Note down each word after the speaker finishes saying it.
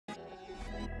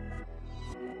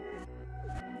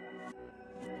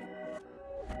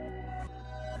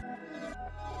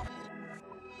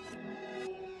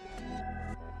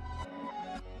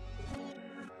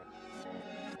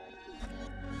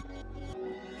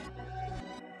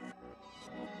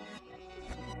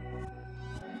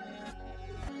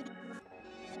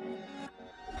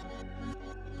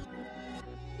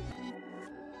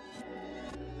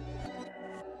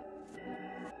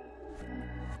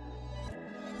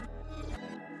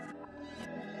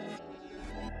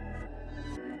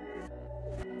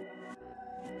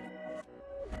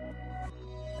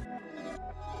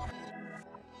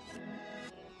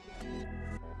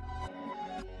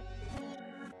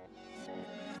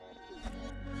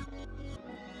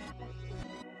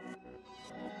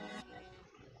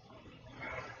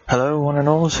Hello one and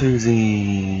all to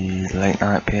the late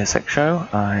night PSX show.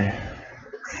 I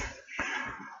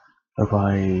hope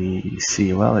I see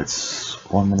you well. It's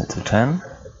 1 minute to 10.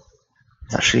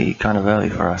 It's actually kind of early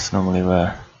for us. Normally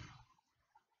we're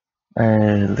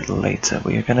a little later.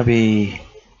 We are going to be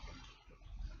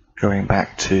going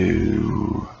back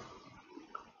to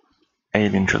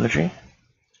Alien Trilogy.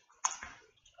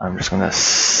 I'm just going to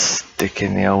stick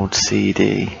in the old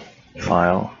CD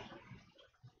file.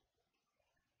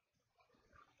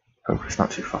 Hope it's not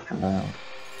too fucking loud.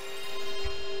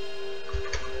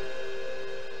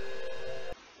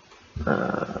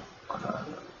 I'll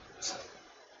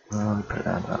put it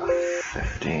down to about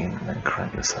 15 and then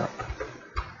crank this up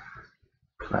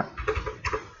to about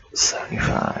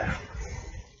 75.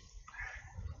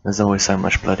 There's always so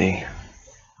much bloody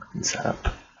setup.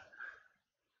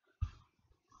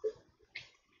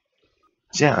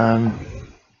 So yeah,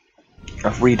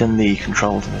 I've redone the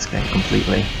controls in this game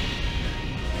completely,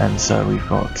 and so we've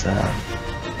got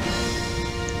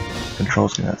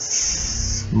controls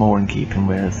that's more in keeping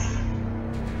with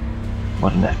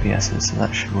modern FPSs, so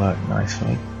that should work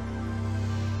nicely.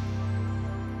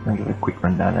 I'll give a quick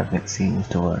rundown. Everything seems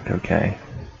to work okay.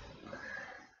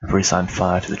 I've reassigned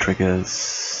fire to the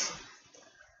triggers,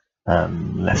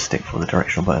 left stick for the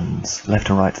directional buttons, left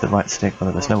and right to the right stick,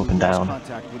 whether there's no up and down.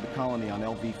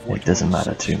 It doesn't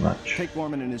matter too much.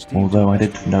 Although I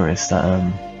did notice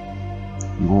that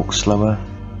you walk slower,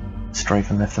 straight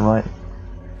from left and right,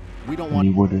 than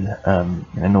you would in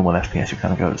a normal FPS. You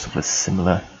kind of go at sort of a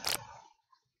similar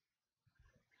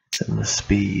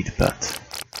speed, but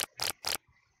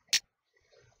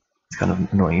it's kind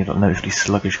of annoying. You're not noticeably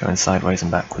sluggish going sideways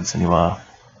and backwards than you are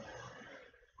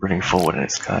running forward, and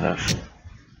it's kind of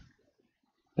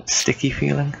a sticky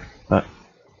feeling. But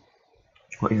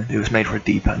what you're going to do is made for a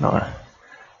D-pad, not a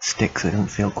stick, so it doesn't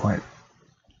feel quite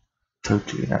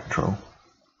totally natural.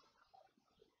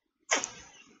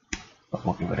 But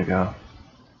we'll give it a go.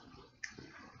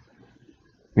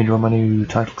 Enjoy my new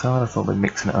title card. I thought we'd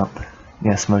mixing it up.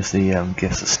 Yes, most of the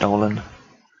gifts are stolen,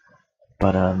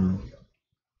 but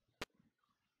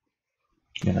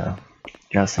you know,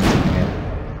 just things in here.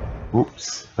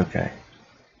 Whoops. Okay.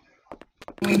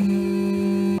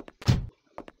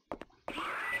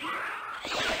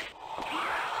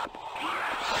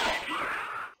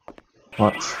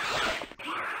 What?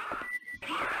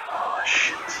 Oh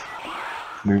shit!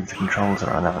 Moved the controls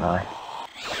around, haven't I?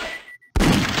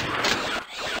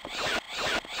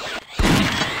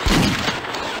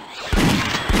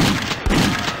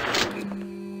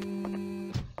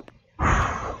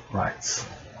 Right.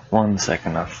 1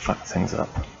 second, I've fucked things up.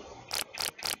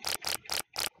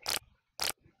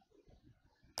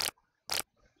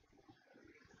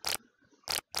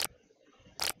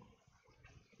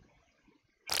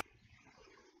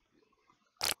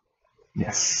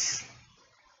 Yes.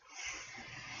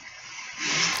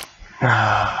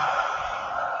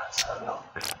 Let's have a look.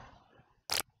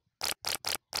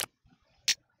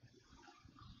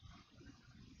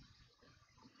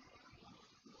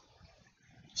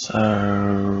 So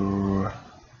I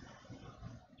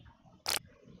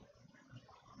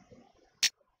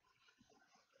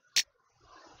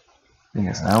think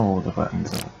it's now all the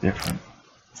buttons are different.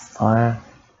 Fire.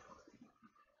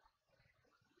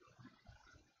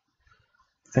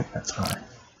 I think that's right.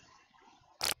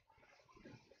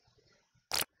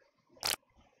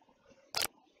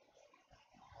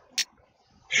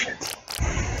 Shit.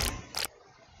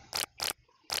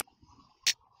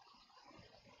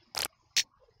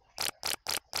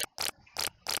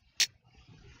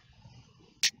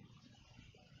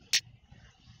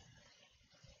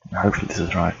 Hopefully this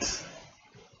is right.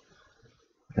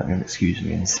 You're going to excuse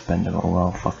me and spend a little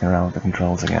while fucking around with the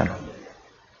controls again.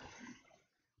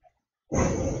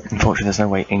 Unfortunately, there's no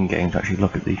way in-game to actually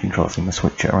look at the controls and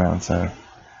switch it around, so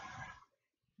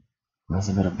there's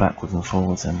a bit of backwards and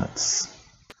forwards, and that's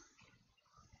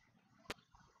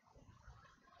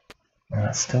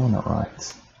still not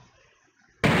right.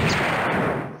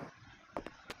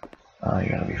 Oh, you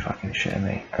gotta be fucking shitting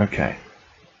me. Okay.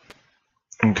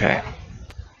 Okay.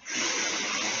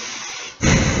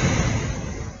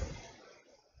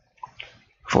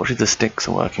 Fortunately, the sticks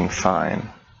are working fine.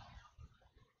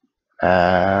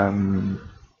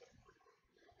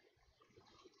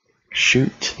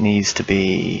 Shoot needs to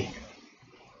be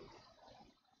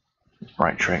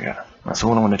right trigger. That's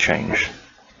all I want to change.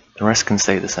 The rest can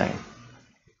stay the same.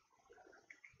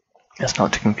 That's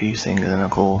not to confuse things, and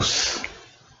of course,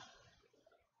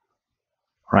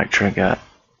 right trigger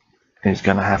is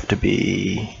going to have to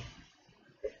be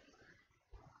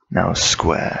now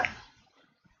square.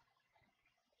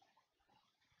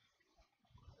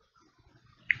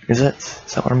 Is it?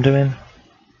 Is that what I'm doing?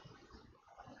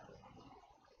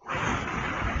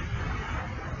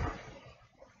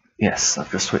 Yes,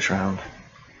 I've just switched around.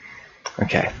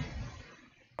 Okay.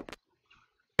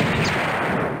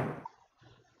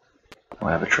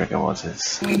 Whatever trigger was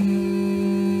is. Here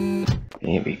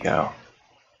we go.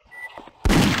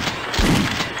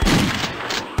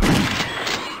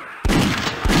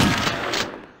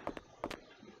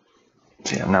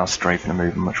 See, I'm now strafing and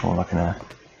moving much more like in a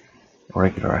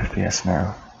regular FPS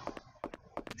now. Do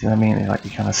you know what I mean? Like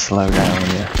you kind of slow down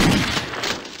when you're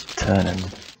turning.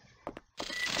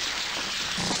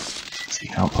 So you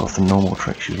can't pull off the normal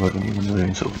tricks you would when you were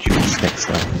doing sort of dual stick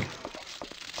stuff.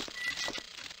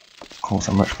 Of course,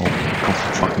 I'm much more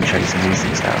confident fucking chasing these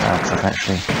things down now because I can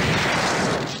actually.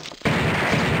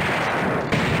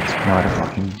 No, I don't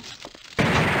fucking.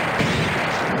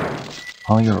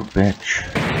 Oh, you're a bitch.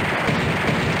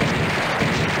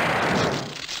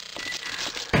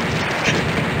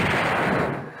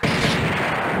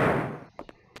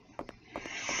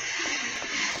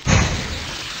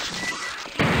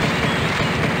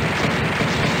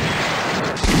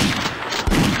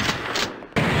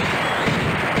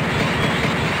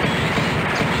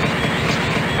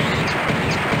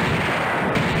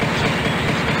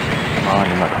 Come on,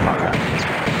 you motherfucker.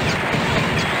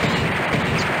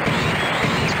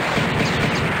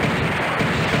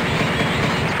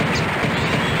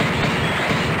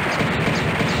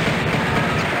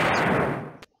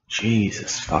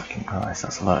 Jesus fucking Christ,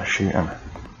 that's a lot of shooting.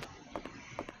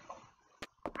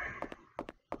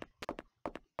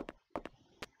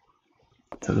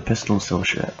 So the pistol's still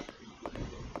shit.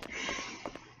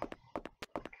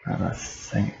 And I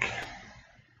think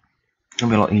it'll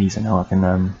be a lot easier now. I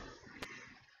can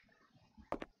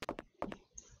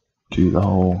do the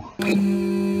whole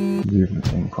movement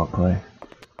thing properly.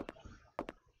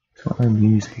 It's got no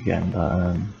music again,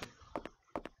 but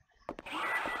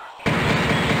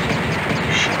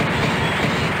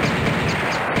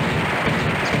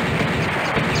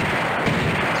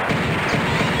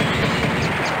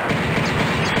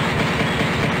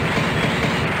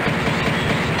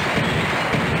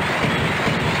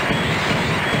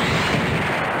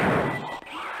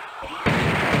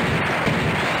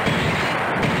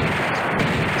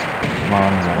come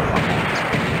on, motherfucker.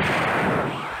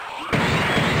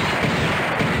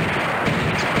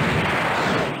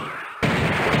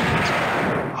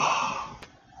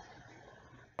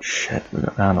 Shit, we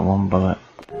got down to one bullet.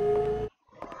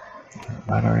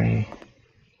 Battery.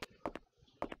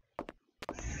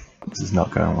 This is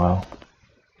not going well.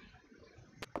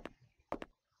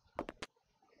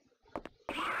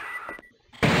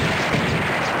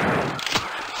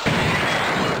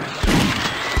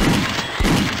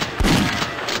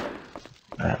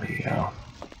 There we go.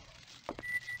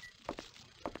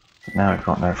 Now we've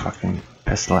got no fucking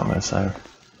pistol ammo, so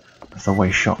that's the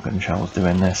way shotgun shells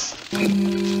doing this.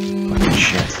 Fucking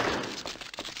shit.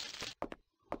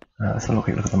 Let's have a look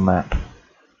at the map.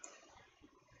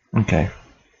 Okay.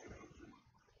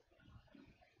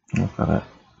 I've got it.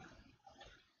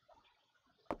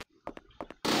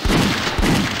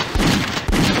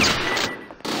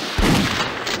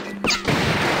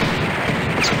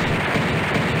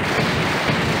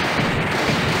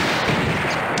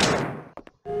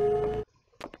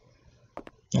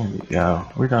 There we go.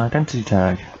 Read identity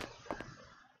tag.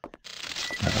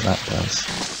 Whatever that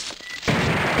does.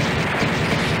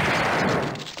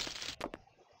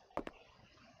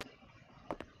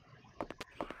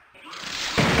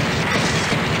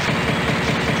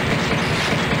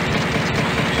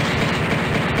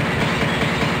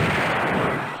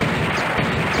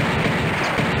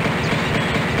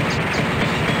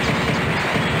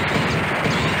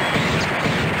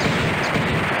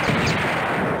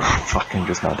 Fucking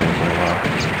just not doing very well.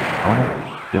 I want to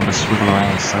be able to swivel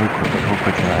around so quickly, how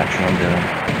quickly I actually am doing.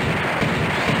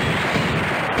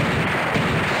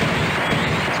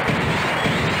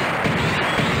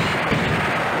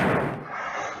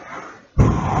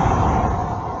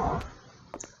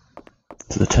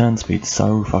 So the turn speed's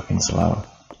so fucking slow.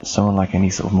 So unlike any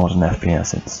sort of modern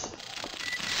FPS, it's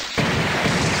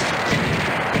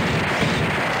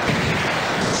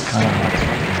kind of hard to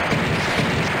fucking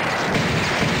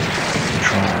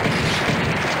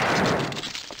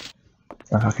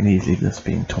like I can easily do the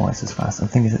speed twice as fast. The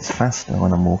thing is, it's faster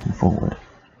when I'm walking forward.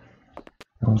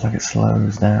 It looks like it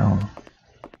slows down.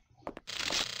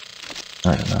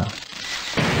 I don't know.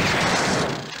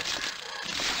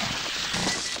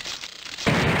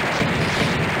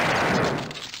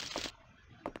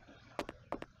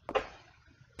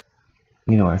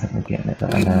 Either way, I think we're getting it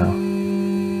better now.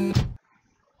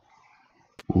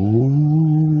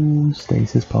 Ooh,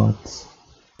 stasis pods.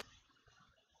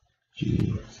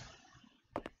 Jeez.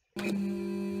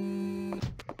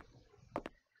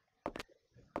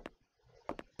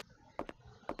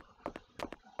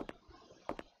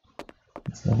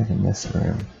 There's nothing in this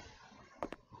room.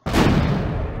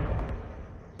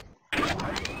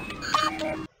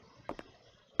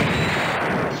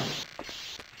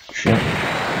 Shit.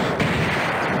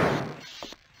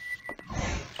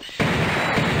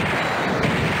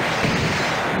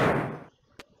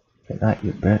 Get that,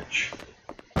 you bitch.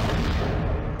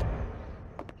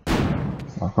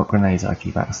 So I've got grenades I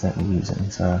keep accidentally using,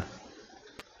 so...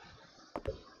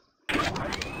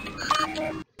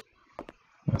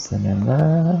 Nothing in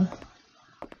there.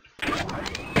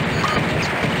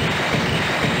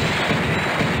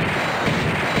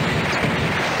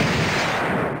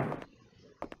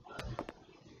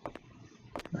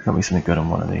 There's gotta be something good on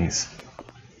one of these.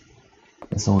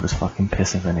 It's all just fucking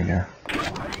piss and vinegar.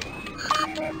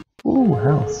 Ooh,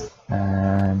 health.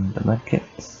 And the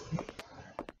medkits.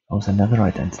 Oh, it's another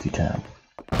identity tab.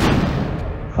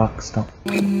 Fuck, stop.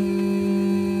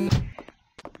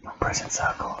 Pressing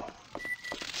circle.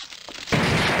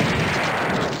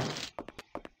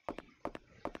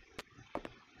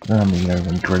 I don't know how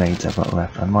many grenades I've got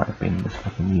left. I might have been just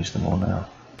fucking used them all now.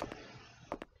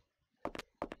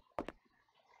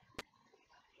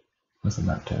 What's the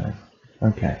map doing?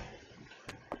 Okay.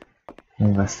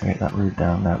 Investigate that route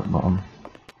down there at the bottom.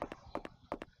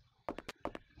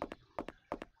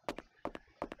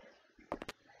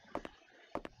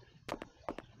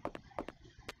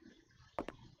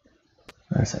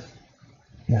 Where is it?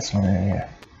 This one here,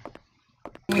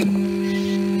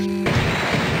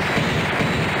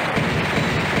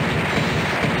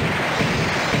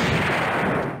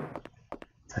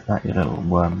 Take that, you little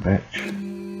worm bitch.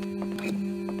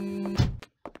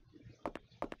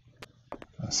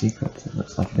 A secret? It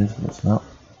looks like it is, but it's not.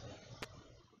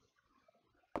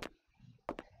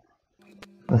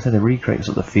 I said the recreates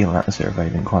of the feel and atmosphere of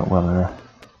Alien quite well there.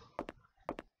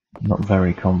 Not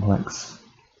very complex.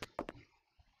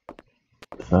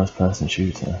 First person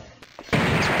shooter.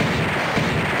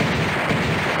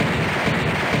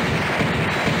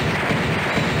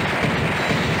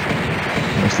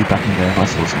 Mostly back in the day, if I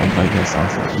saw someone play this, I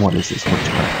was like, what is this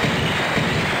witchcraft?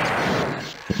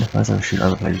 I think the first ever shooter I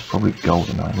ever played was probably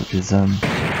GoldenEye, which is, I know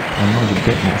it's a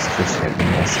bit more sophisticated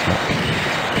than this, but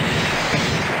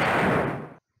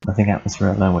I think atmosphere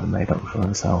alone would have made up for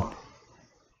it, how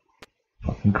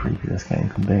fucking creepy this game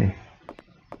can be. I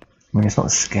mean, it's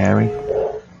not scary,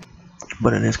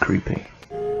 but it is creepy.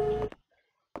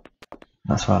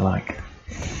 That's what I like.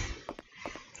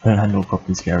 I don't handle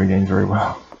properly scary games very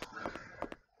well.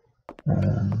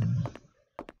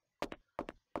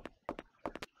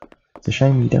 It's a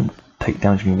shame you don't take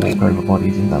damage when you walk over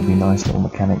bodies, and that would be nice little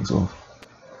mechanics or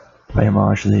play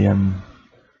homage to the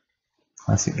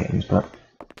classic games, but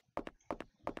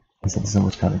I think it's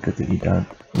almost kind of good that you don't.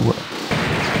 Ooh.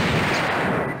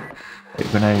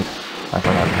 Hit grenade. I've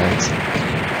run out of grenades.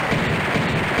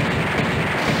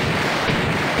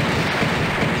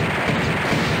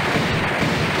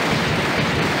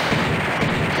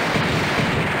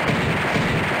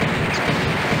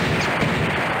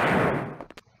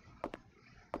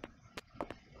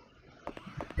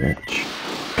 Bitch.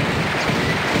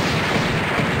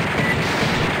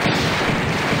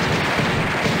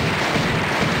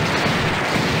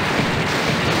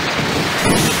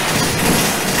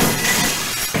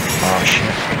 Oh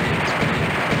shit.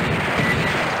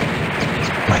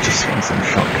 I just want some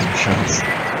shotgun shells.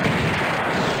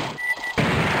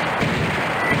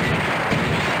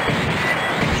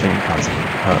 I think it kind of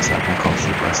hurts that I'm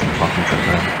constantly pressing the fucking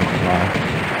trigger, I'm not gonna lie.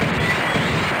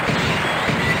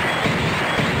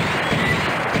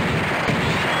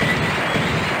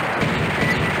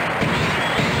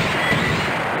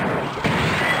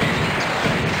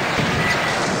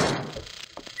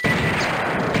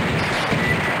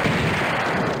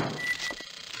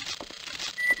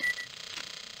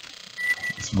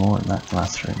 More in that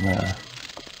glass room there.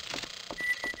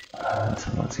 So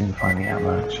I'm not seeing to find the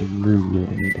ammo. Actually, really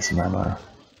needed some ammo.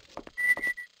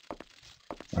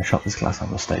 I shot this glass on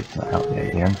mistake and that helped the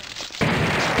alien.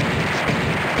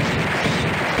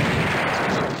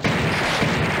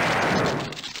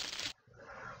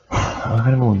 I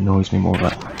kind of annoys me more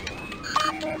that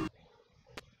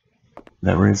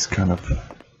there is kind of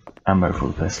ammo for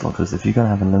the pistol, because if you're going to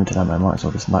have unlimited ammo, I might as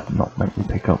well just not make me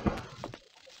pick up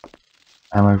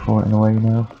ammo for it in a way, you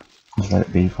know? Just let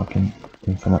it be fucking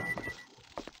infinite.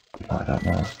 I don't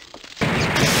know. Yeah,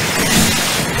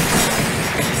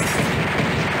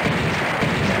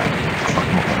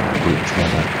 fucking what when I group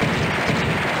together.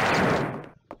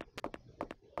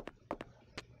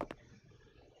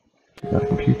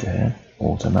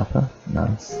 auto mapper,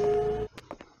 nice.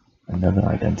 Another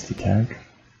identity tag.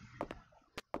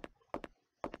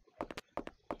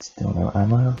 Still no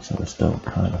ammo, so we're still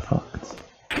kind of fucked.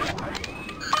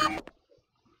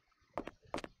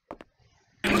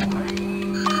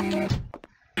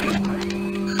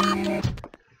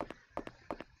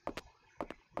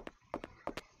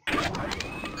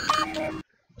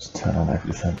 Just turn on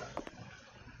everything.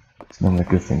 It's normally a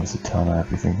good thing to turn on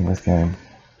everything in this game.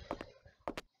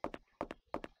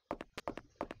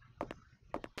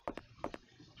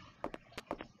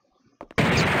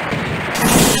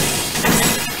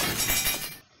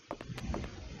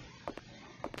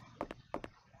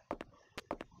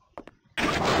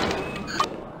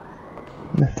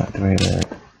 Lift activated,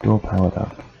 door powered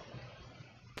up.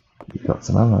 You've got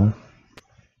some ammo.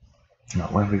 Now,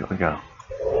 where have we got to go?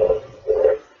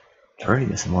 It's already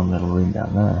just in one little room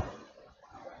down there.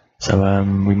 So,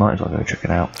 we might as well go check it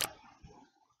out.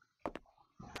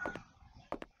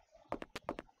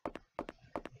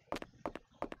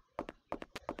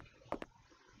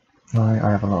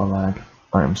 I have a lot of lag.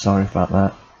 I am sorry about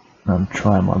that. I'm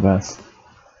trying my best.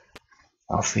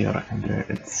 I'll see what I can do.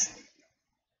 It's...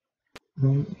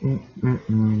 I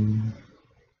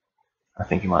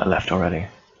think he might have left already.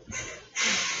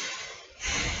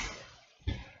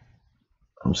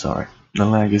 I'm sorry. The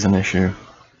lag is an issue.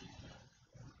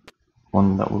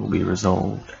 One that will be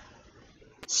resolved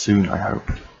soon, I hope.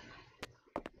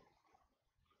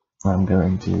 I'm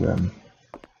going to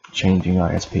changing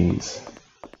ISPs,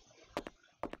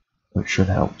 which should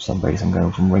help some base. I'm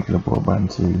going from regular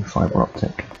broadband to fiber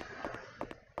optic,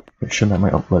 which should make my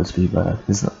upload speed better.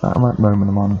 Because at the moment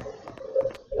I'm on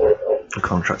the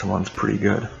contractor one's pretty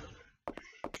good.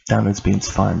 Download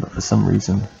speed's fine, but for some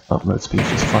reason upload speed's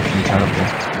just fucking terrible.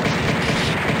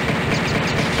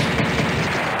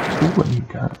 Ooh, what you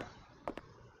got?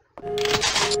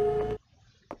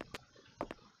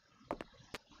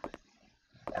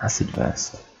 Acid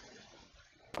vest.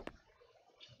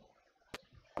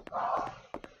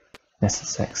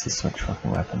 PSX to switch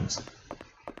fucking weapons.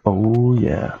 Oh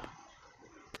yeah.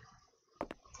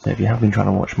 So if you have been trying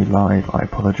to watch me live, I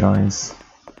apologise.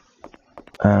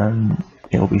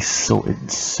 It'll be sorted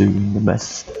soon. The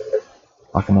best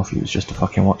I can offer you is just to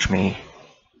fucking watch me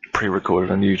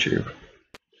pre-recorded on YouTube.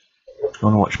 If you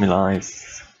want to watch me live,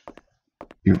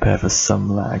 you prepare for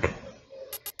some lag.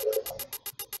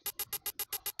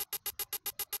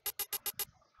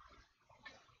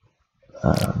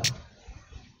 But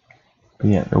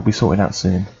yeah, it'll be sorted out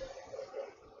soon.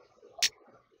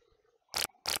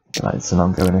 But it's an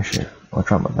ongoing issue. I'll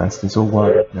try my best. It's all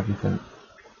work and everything.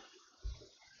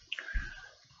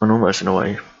 And almost in a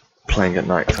way, playing at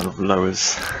night kind of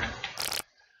lowers,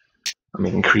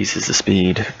 increases the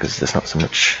speed because there's not so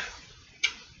much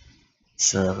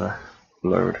server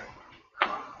load.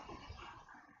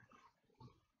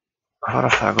 I've had a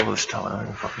fag all this time, I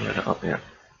haven't fucking lit it up yet.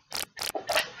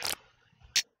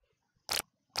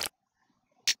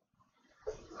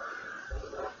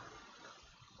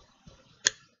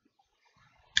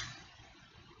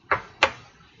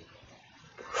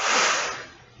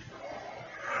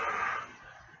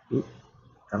 Ooh,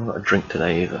 I haven't got a drink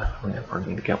today either. I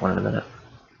probably need to get one in a minute.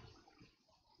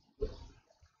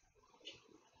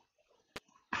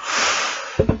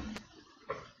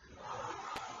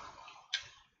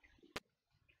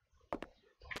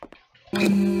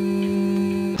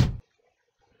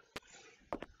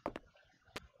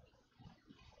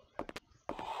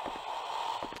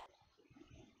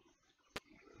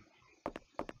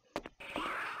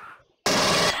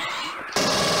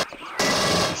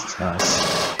 This is nice.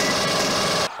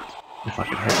 If I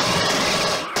can hit him.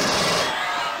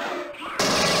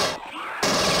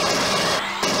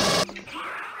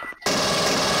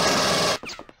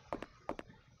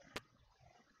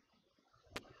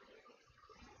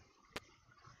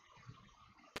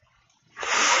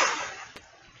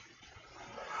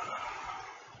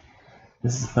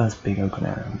 This is the first big open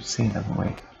area we've seen, haven't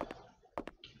we?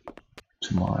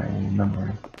 To my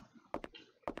memory.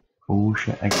 Oh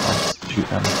shit, eggplants. Shoot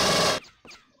them.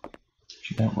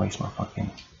 Shoot, don't waste my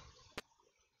fucking...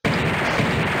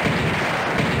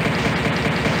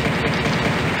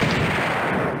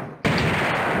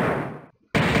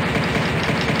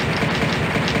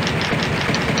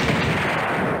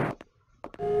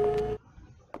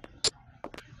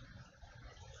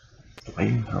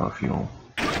 Flamethrower fuel.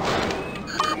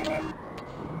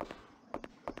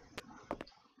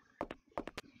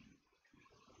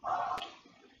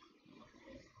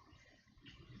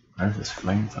 Where's this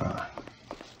flamethrower?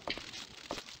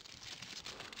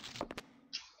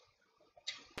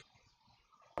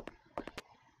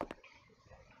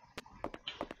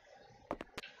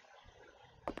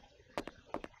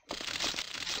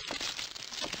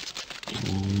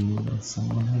 there's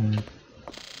someone here.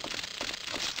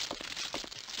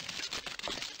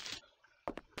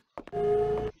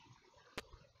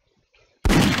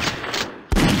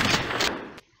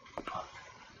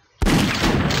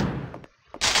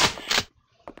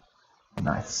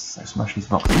 Nice, so smash these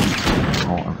boxes is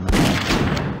important.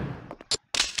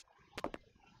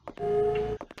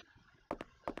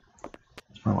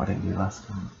 That's probably what I didn't do last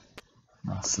time.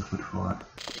 I suffered for it.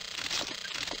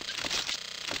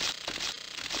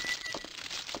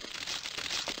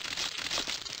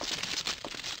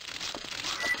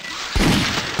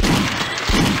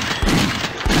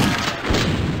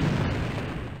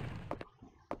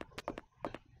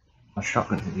 My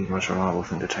shotgun's the most reliable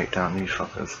thing to take down these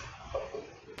fuckers.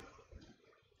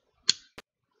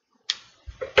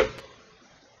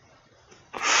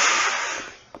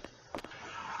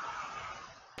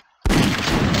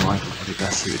 My rifle's probably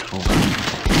best suited for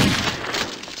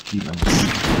humans.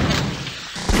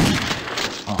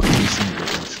 Oh, two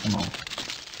singles, come on.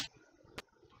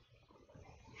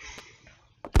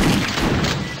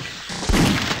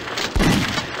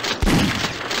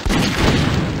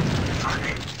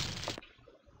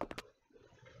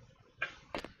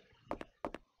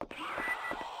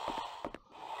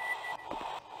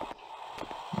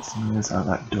 There's out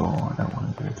that door, I don't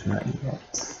want to go through that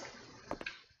yet.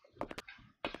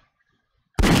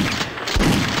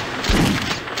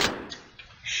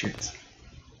 Shit.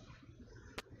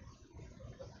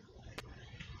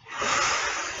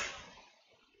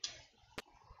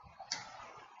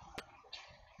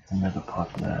 There's another pod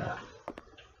there.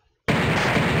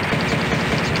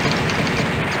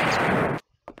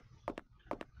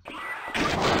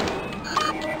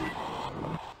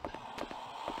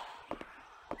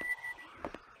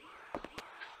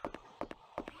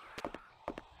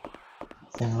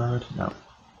 Thing load? No.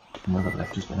 Another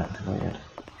lift has been activated.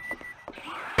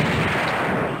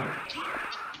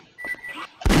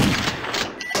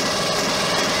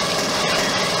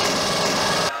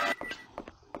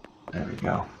 There we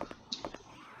go.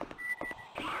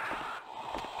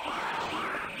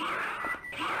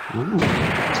 Ooh.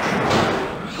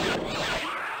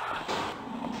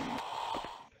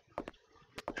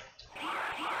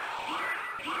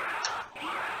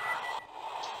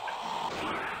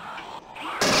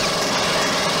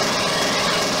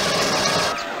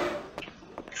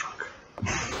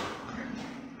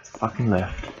 Fucking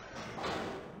left.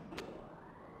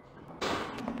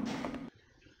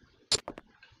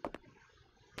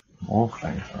 More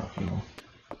flamethrower fuel.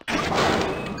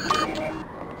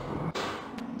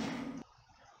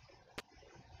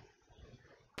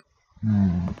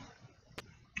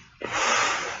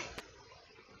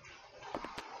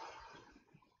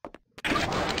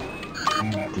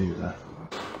 Do that.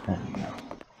 There we go.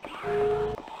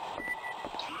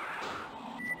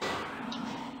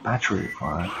 Battery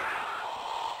required.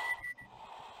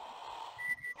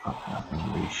 Fucking up and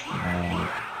reach now.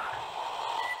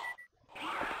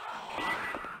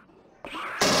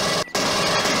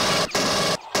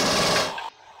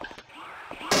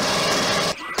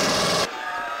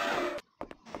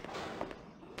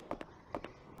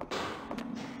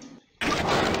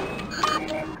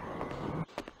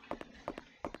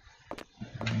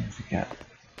 I need to get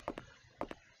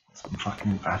some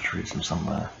fucking batteries from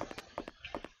somewhere.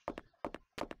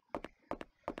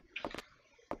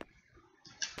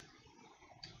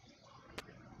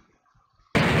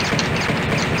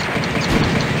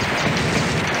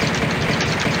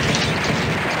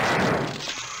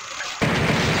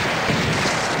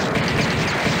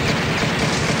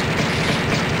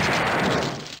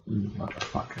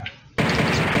 Motherfucker.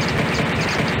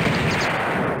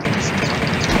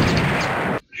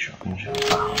 Shotgun shell.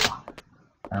 Oh.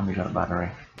 And we got a battery.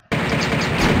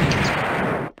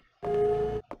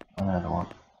 Another one.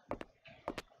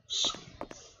 Sweet.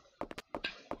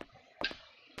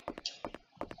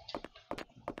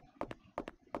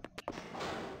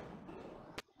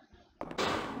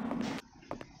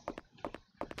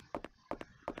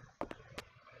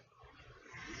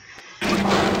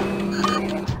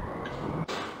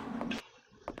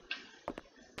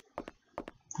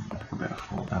 A bit of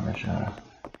full damage there.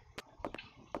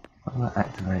 How do I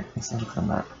activate? Let's have a look at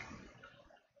that.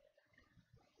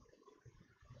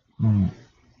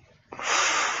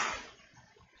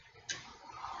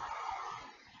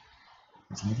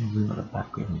 There's a little room at the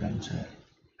back we can go into it.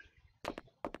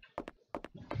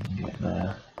 We can get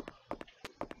there.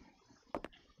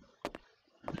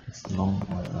 It's a long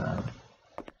way around.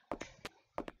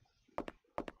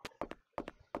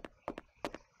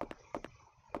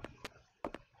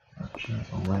 Actually,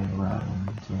 there's a way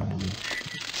around to all this.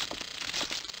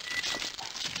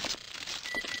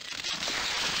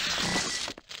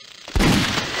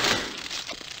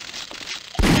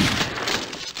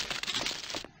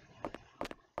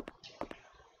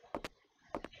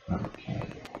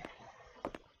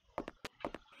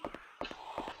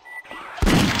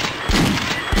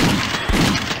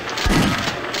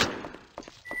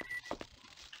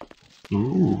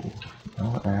 Ooh,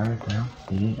 no area down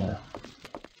here.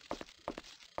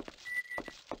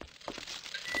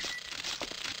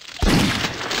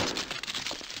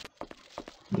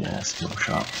 Yeah, skill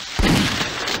shot.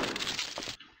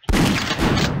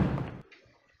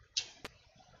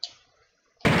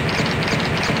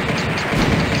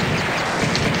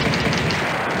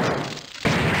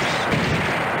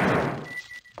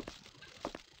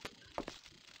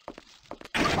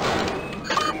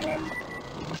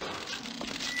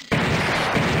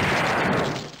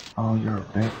 Oh, you're a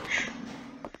bitch.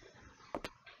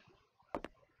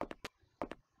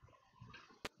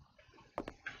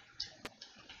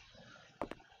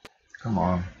 Come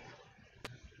on.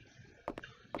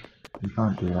 You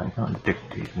can't do that, you can't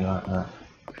dictate me like that.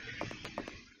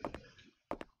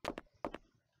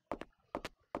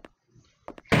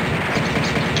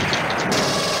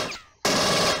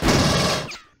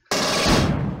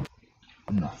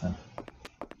 Nothing.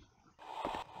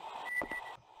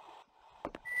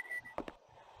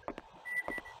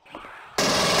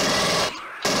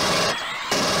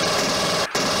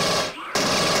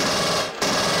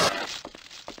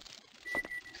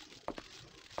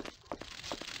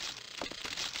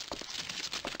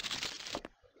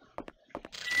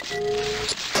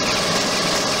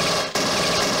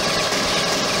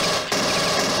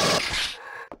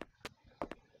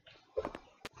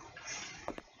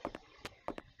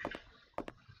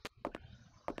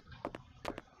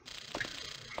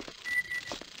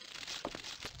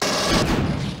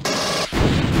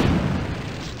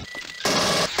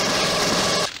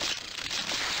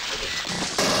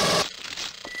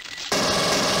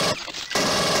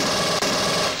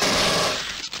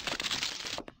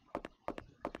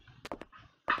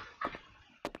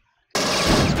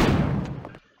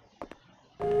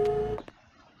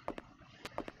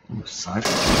 Side.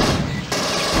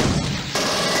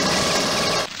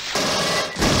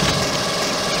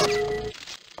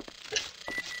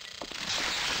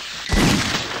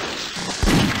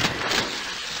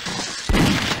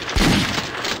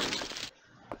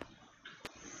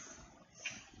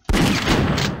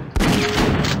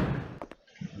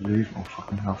 Lose more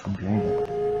fucking health and gain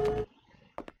it.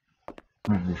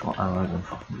 I mean, lose more arrows and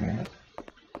fucking gain it.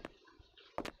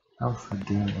 Health and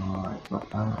gain alright,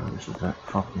 but arrows are a bit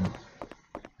fucking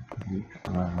weak at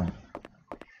the moment.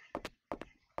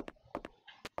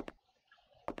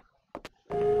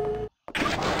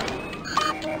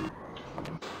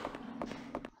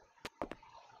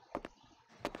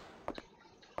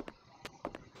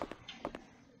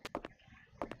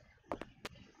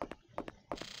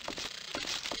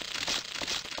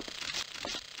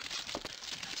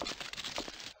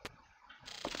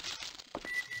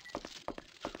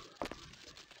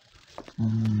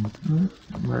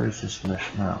 Where is this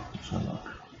list now? Let's have a look.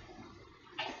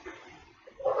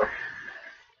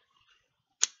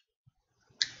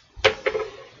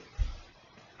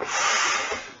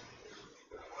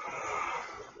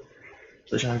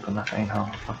 The joke on that ain't how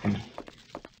fucking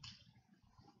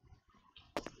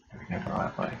everything the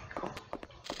right way. Cool.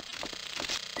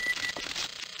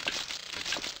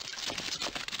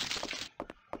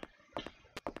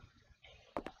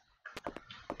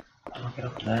 I'll get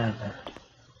up there then.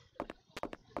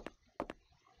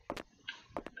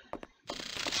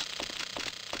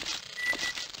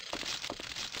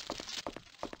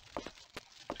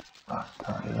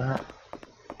 Can't do that.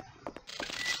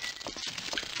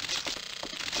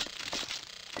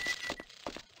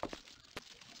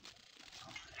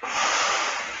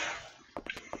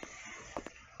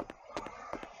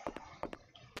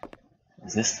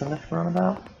 Is this the lift we're on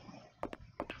about?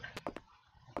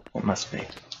 It must be.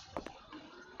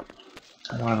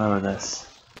 How do I lower this?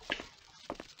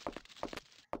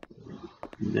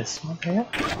 This one here?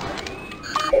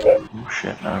 Oh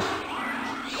shit, no.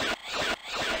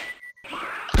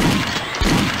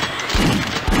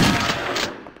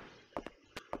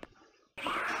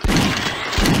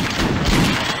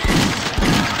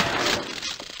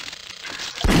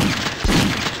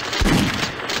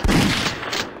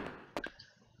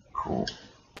 Cool.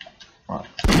 Right.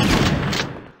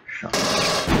 Shut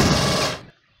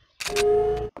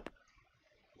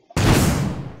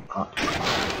up.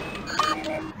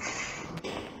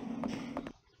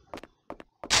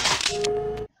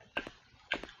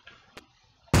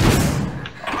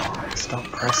 Stop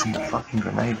pressing the fucking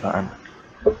grenade button.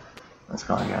 Let's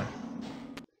go again.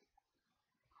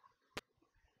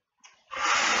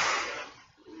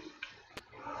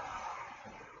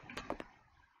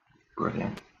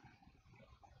 Brilliant.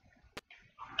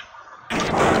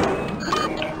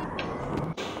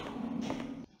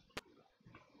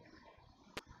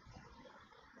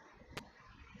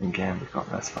 Again, we've got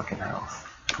less fucking health.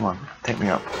 Come on, take me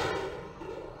up.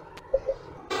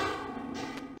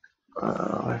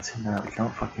 Where's he now? We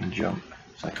can't fucking jump,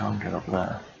 so I can't get up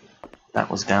there. That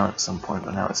was down at some point,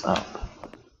 but now it's up.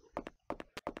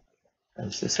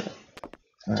 Is this it?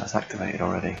 Oh, that's activated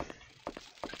already.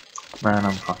 Man,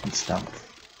 I'm fucking stumped.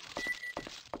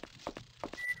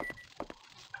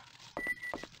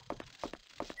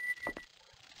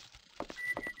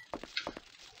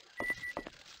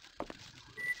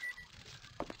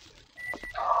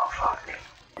 Oh, fuck.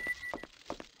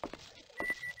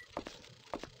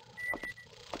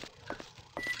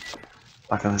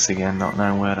 Back on this again, not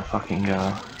knowing where to fucking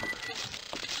go.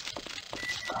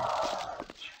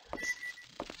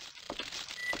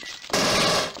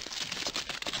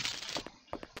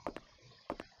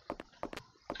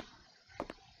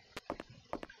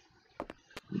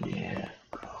 Yeah,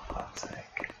 for fuck's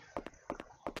sake.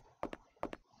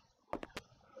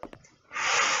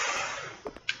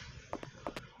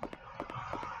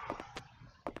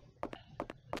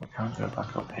 I can't go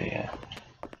back up here.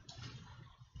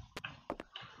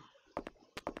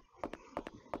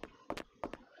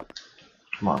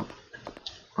 Come on,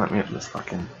 let me up this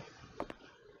fucking...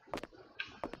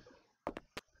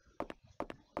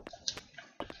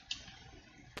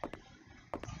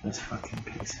 This fucking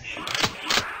piece of shit.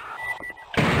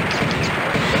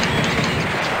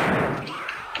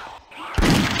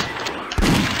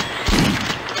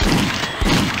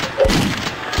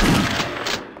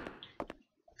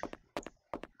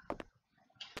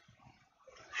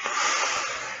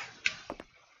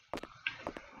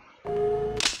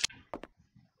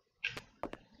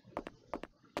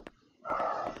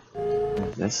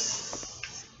 Is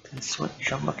this the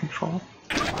switch I'm looking for?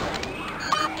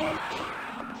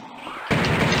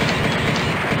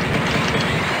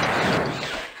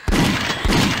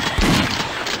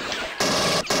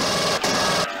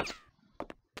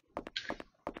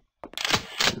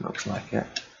 It looks like it.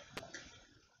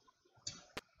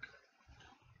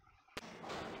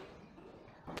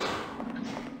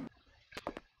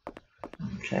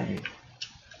 Okay.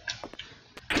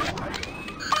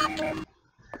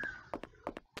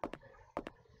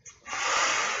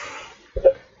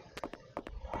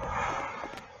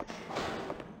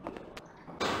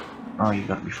 Oh, you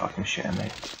gotta be fucking shitting me.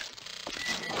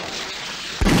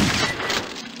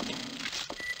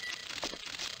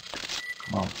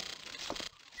 Come on.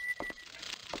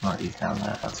 Right, he's down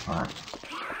there, that's fine.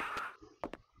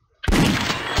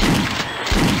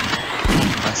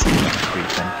 I see that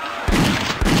creeping.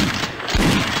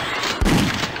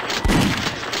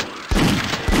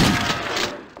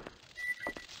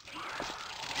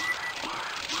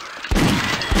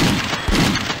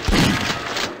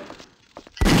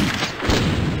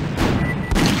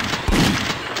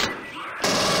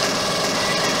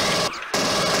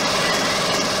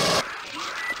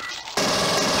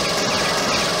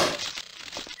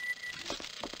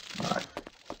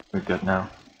 We're good now.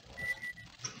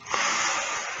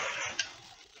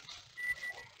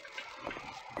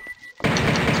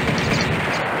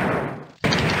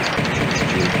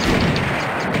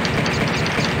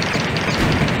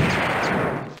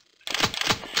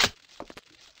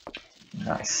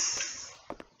 Nice.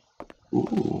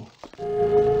 Ooh.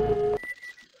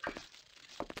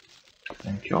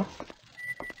 Thank you.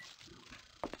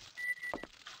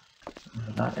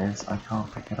 Whatever that is, I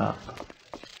can't pick it up.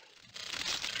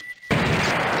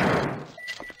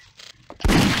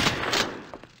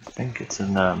 I think it's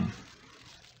an oh,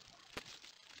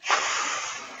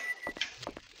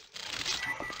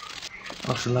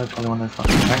 it's a low probably one of those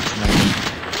fucking tanks maybe.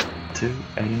 2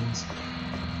 aliens.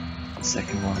 The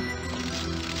second one.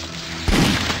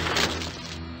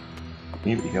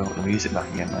 Here we go, the music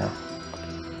back again now.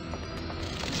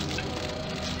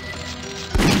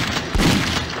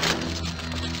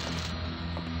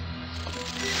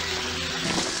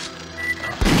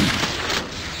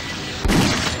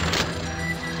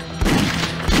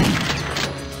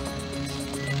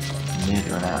 Nearly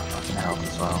run out of fucking health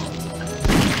as well.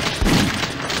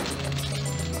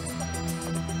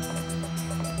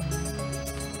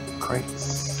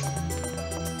 Crates.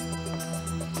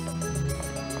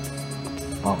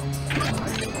 Oh.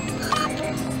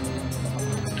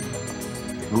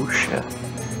 Oh shit.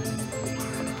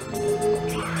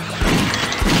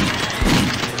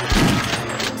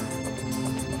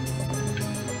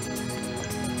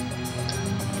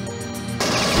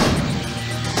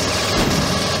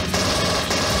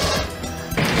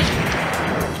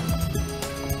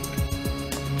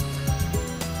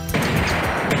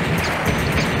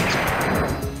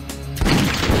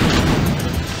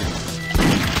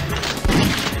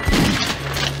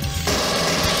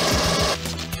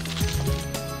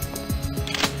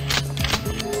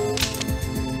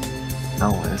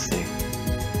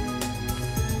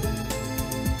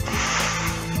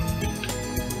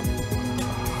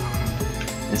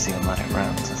 It's the automatic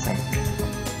rounds, I think.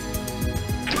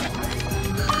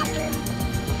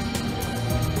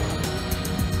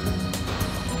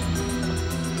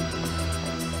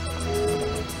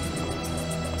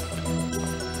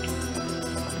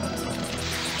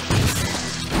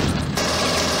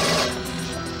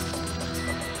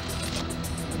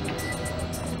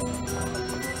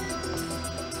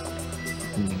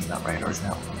 That radar isn't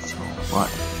helpful at all.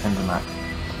 Right, end the map.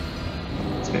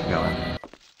 Let's get going.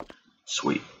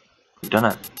 Sweet. We've done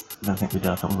it. I don't think we did.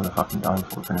 I thought we were gonna fucking die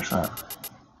before we finish that.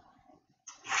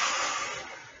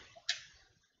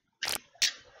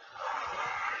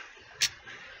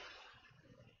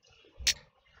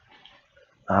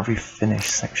 Have we finished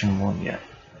section 1 yet?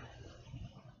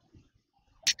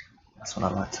 That's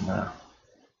what I'd like to know.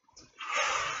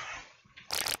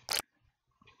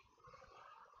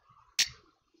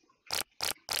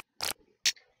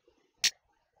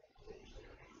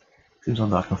 Seems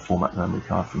odd that I can format the memory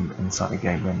card from inside the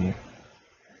game menu.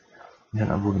 Yeah,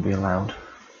 that wouldn't be allowed.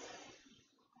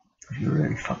 You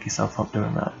really fuck yourself up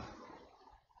doing that.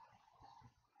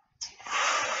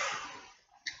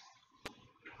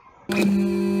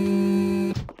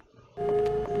 We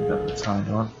got the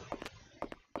time on.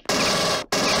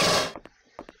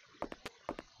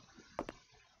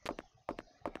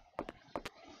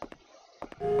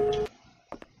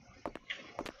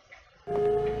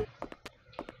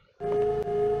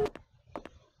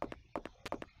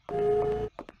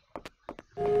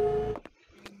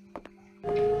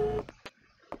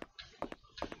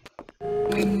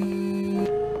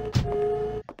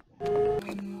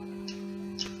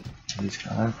 These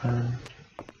can open.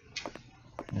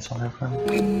 This one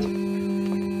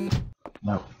open?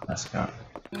 Nope, let's go.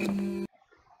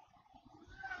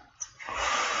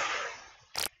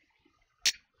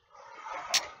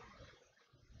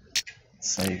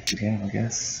 Save the game, I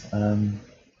guess. It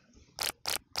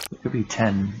could be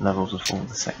 10 levels before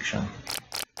the section.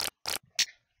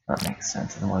 That makes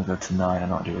sense. I don't want to go to 9 and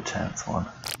not do a 10th one.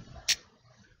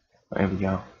 But here we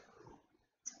go.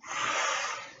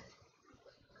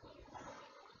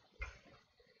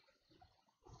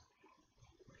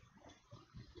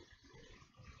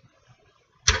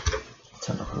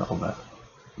 Turn up a little bit.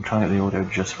 I'm trying to get the audio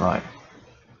just right.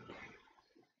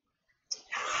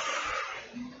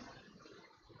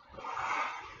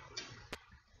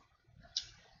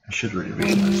 I should really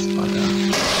read this by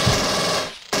now.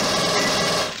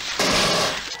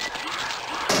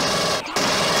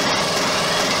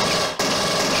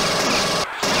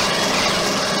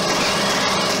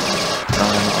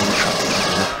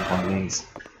 One of these.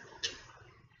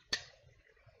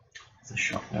 It's a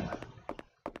shotgun.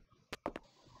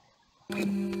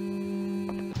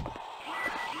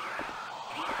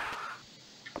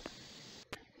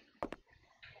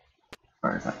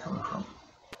 Where is that coming from?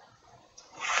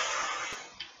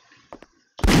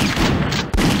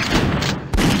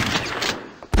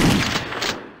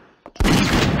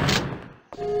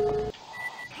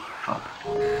 Fuck.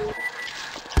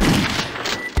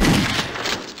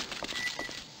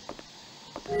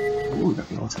 Ooh, got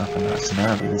the auto up and that's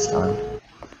nervy this time.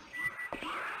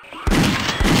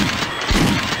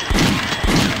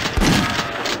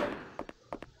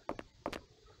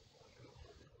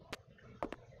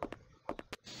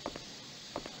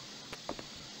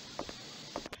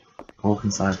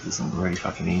 Walking side isn't really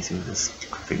fucking easy with this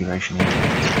configuration here.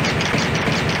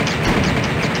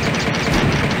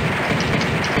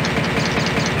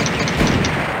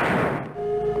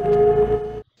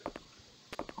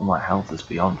 All my health is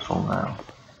beyond full now.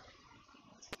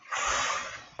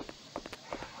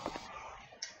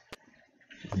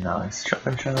 Nice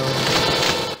shotgun shell.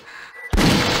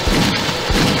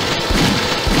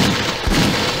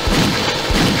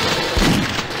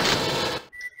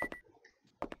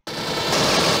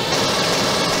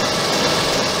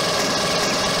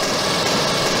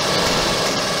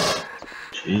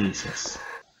 Jesus.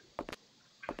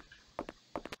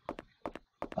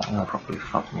 That probably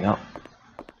fucked me up.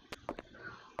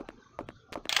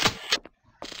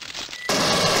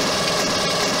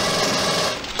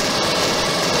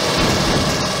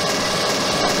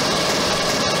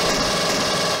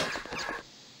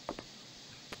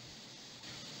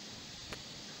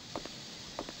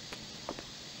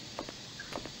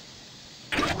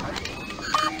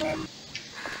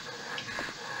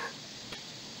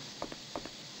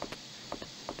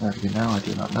 Where do we now? I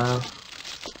do not know.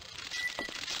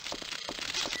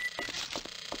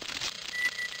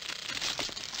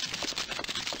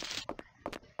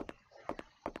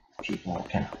 Keep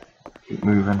walking. Keep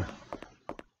moving. I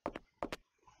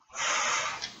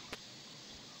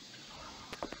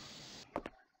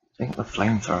think the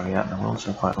flamethrower yet, I would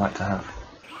also quite like to have.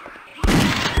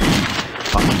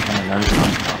 fucking killing those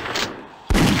guys up.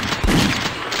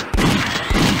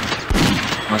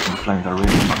 Imagine the flames are really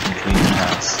fucking clean the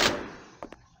house.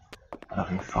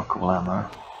 Having fuck all ammo.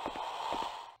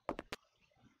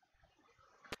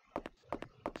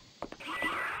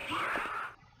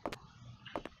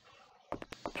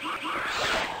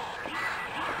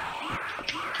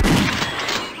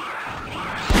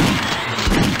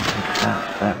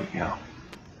 There we go.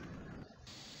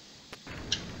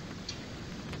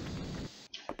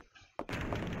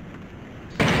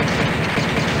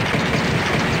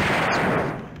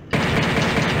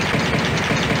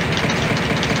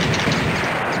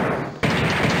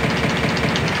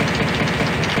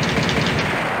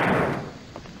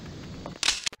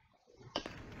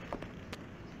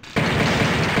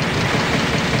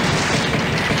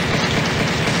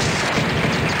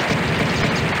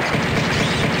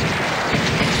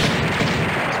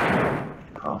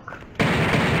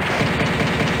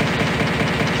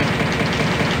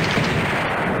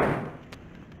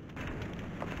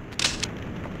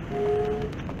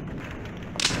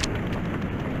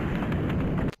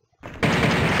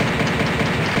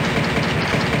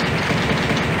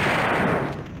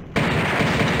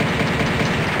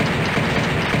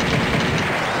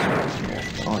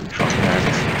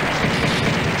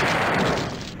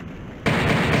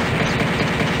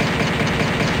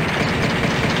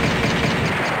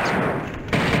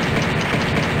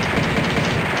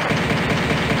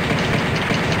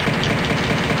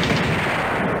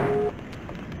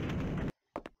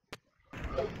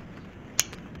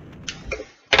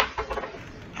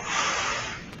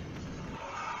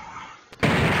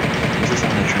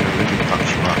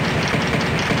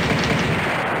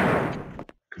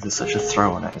 There's such a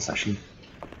throw on it, it's actually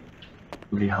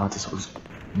really hard to sort of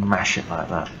mash it like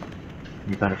that. It'd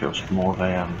be better if it was more of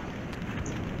a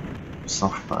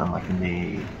soft button like in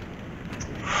the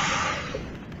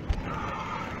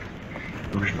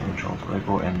original controls where they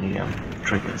brought in the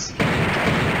triggers.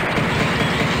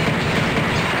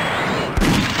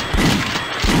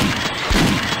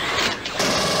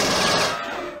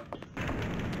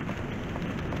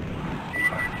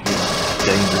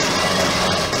 Dangerous.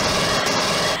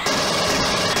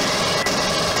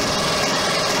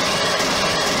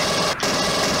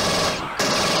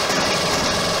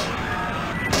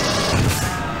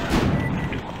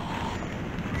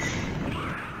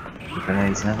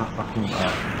 Grenades never fucking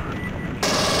work.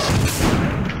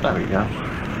 There we go.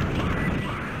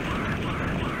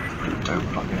 Pretty dope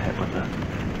if I can hit with a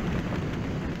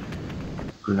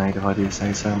grenade if I do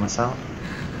say so myself.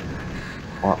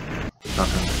 What?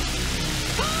 Nothing.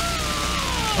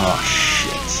 Oh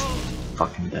shit.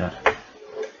 Fucking dead.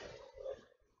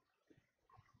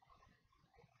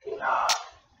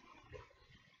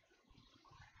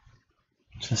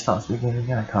 Should I start speaking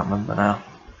again? I can't remember now.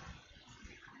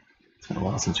 It's been a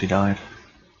while since we died.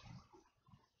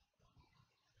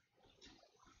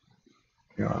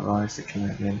 Here I rise to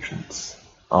clear the entrance.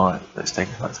 Alright, let's take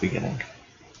it back to the beginning.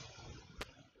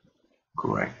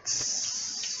 Great.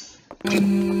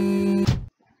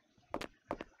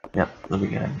 Yep, the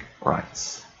beginning. Right.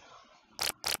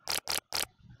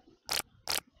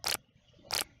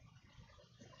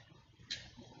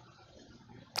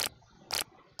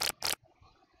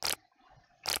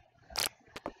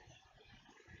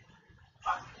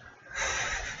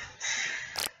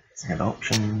 Let's get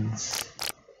options.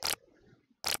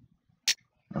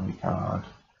 Memory card.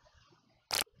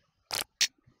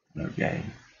 No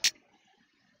game.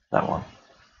 That one.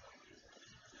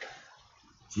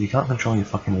 So you can't control your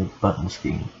fucking button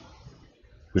scheme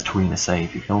between a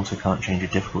save. You also can't change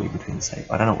your difficulty between the save.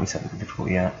 I don't know what we set the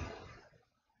difficulty at.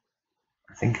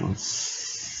 I think it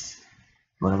was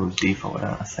whatever was defaulted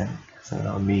at, I think. So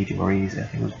that was medium or easy. I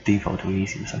think it was default to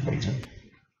easy for some reason.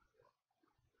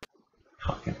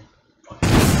 Fucking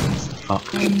fuck.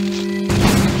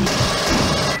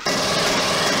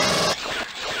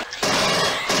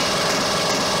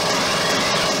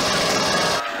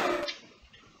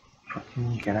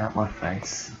 Fucking get out my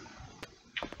face.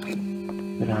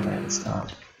 Get out there at the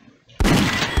start.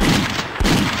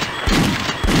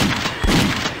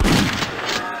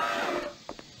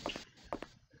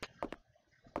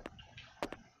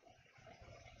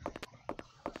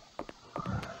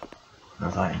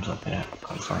 There's items up here.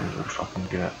 Those items would fucking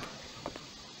do it.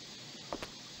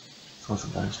 There's also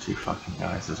those two fucking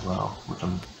guys as well, with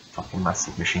them fucking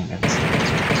massive machine guns.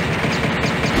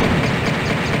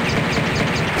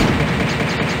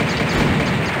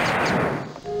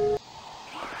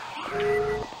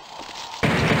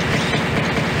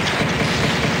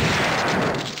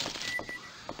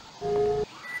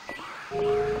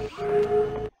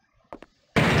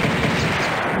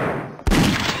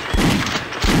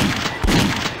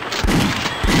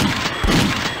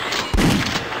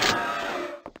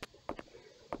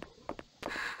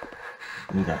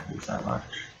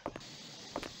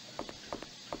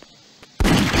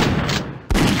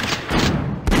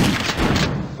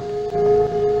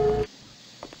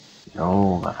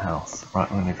 health.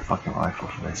 Right, I'm gonna need a fucking rifle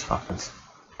for these fuckers.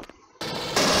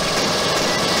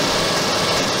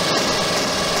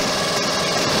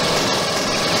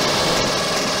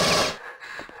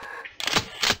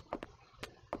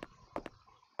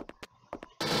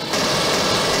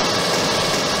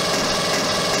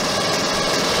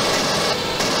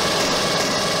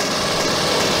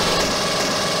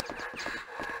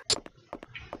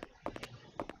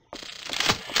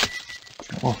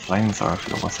 Oh, flamethrower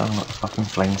fuel. What's that about the fucking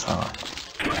flamethrower?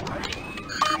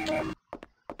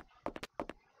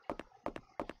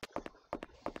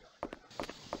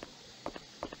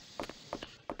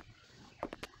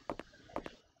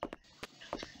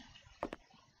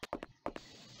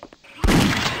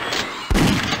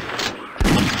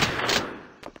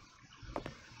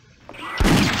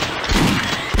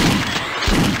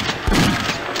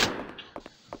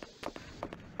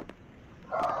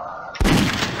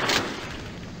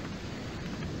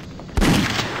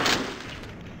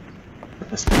 Put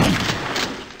this down.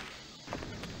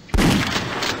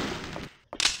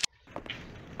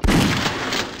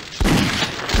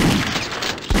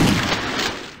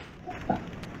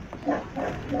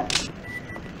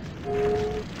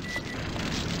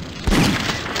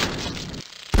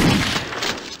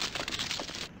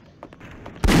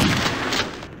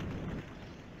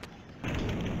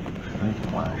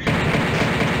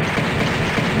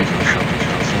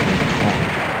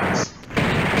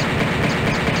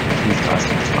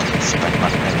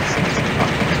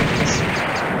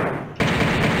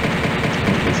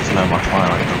 Slow my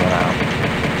fire rate to run out.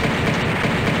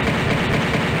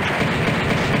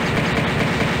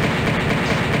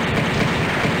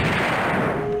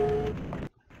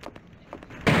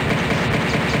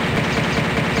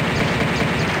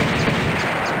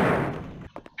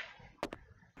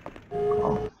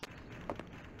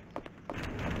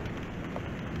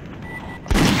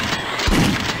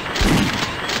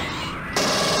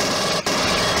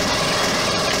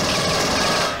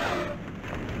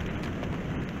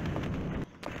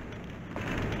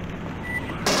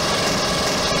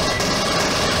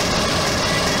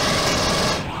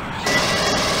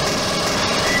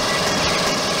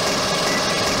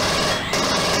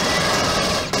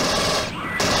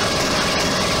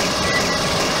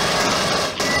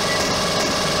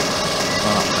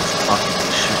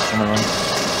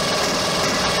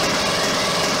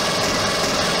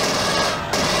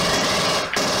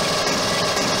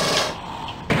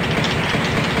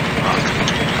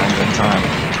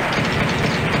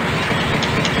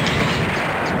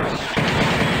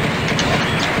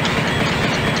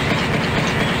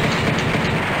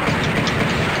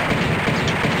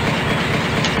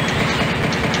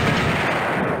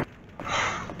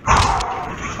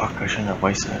 I shouldn't have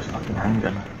wasted those fucking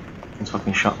handgun. Those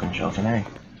fucking shotgun shells in A.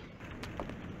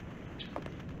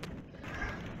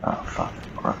 Oh fuck,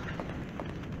 crap.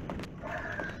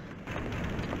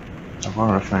 I'd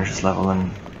rather finish this level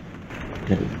and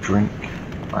get a drink.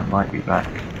 I might be back.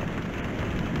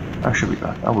 I should be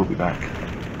back. I will be back.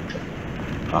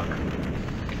 Fuck.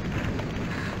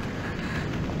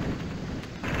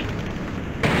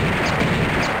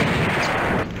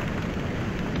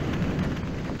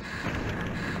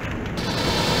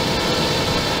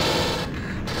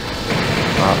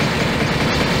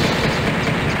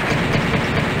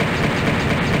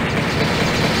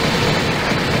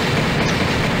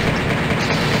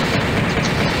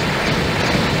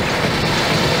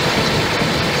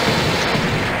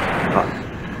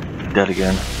 Dead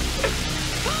again.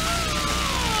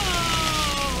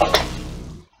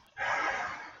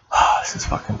 This is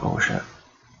fucking bullshit.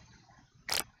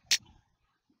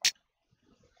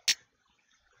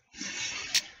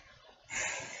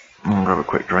 I'm gonna grab a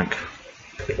quick drink.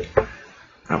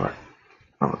 Grab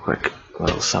a quick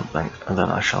little something, and then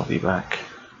I shall be back.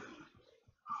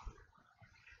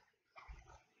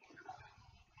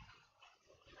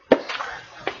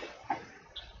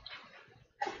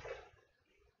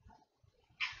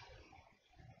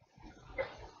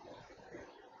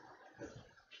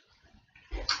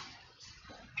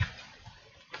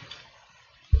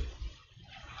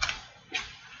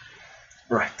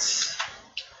 Right.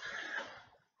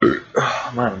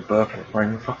 Oh, man, I'm burping before I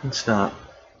even fucking start.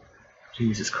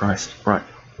 Jesus Christ. Right.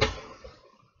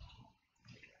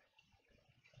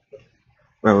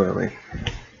 Where were we?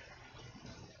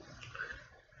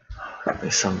 Got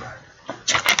me some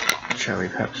cherry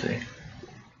Pepsi.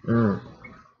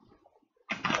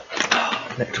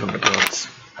 Nectar on the gods.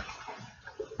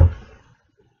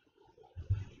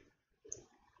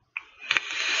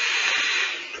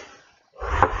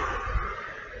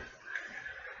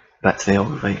 Back to the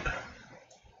old vape.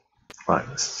 Right,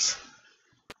 let's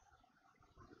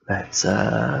Let's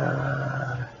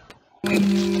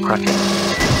crack it.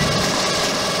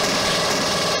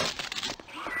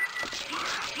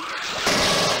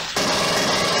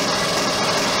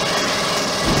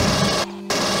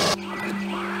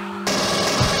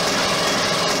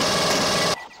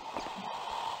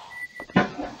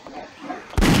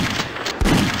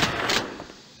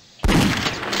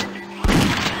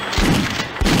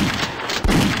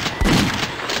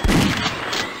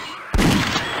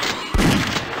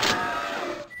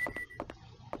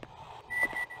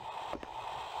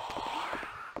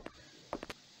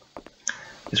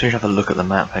 We should have a look at the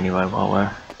map anyway while we're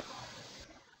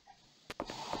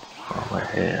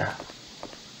here.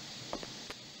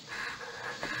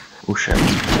 Oh shit.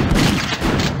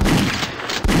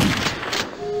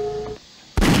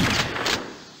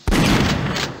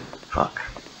 Fuck.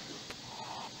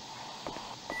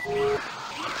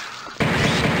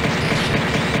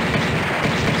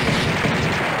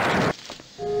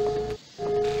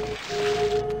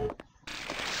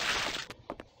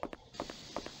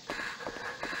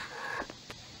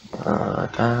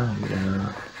 Damn,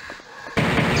 yeah.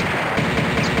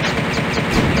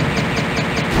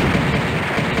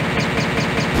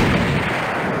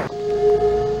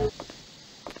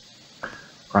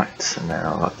 Right, so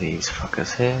now I've got these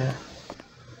fuckers here.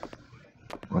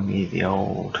 We need the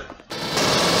old.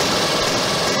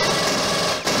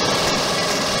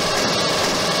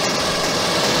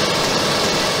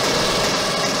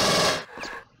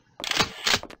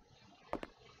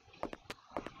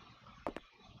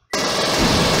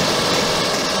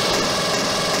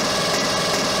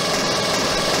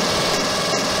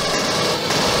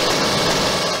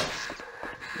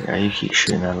 Yeah, you keep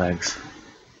shooting their legs.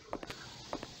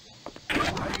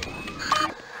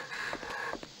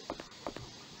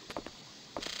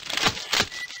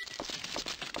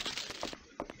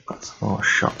 Got some more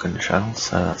shotgun shells,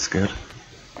 so that's good.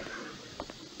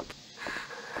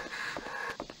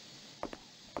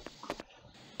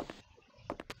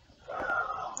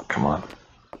 Come on.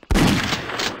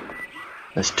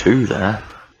 There's two there.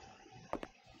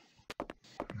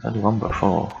 There's only one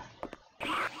before.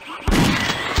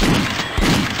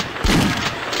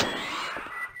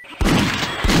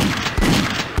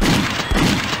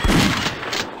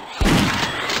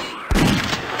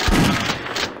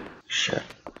 Shit.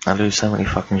 I lose so many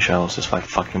fucking shells just by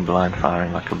fucking blind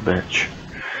firing like a bitch.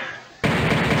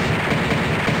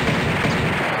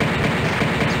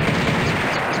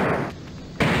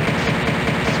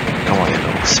 Come on, you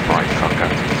little sprite fucker.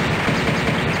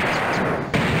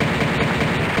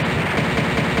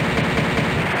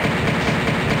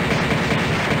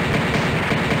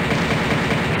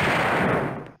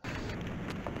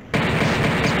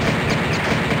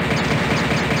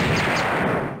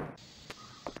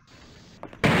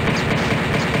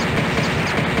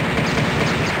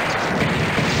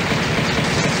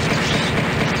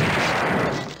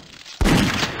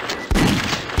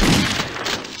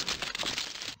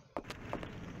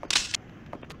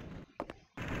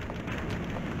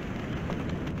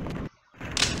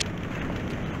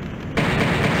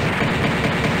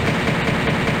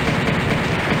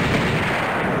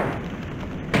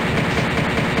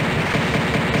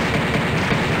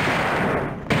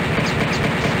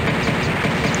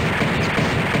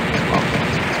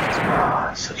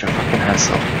 Such a fucking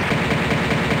hassle.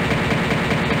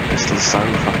 Just so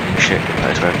fucking shit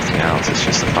compared to everything else, it's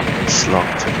just a fucking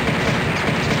slog to...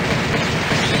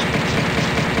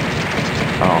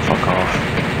 Oh, fuck off.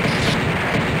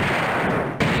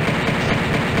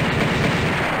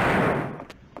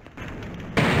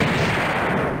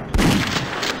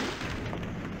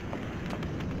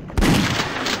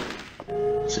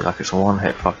 See, like it's a one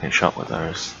hit fucking shot with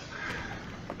those.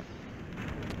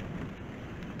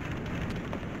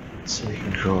 So you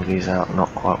can draw these out not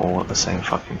quite all at the same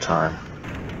fucking time.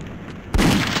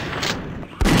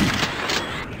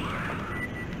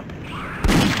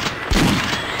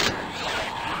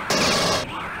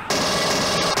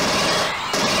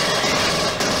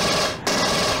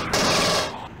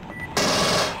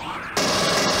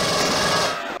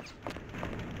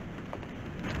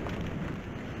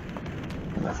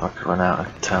 And if I could run out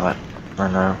and tell it, I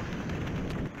know.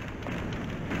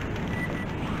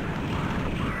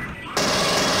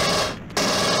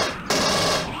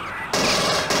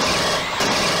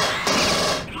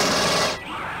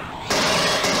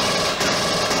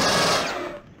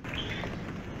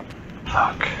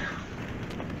 Fuck.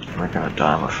 We're gonna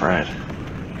die, I'm afraid.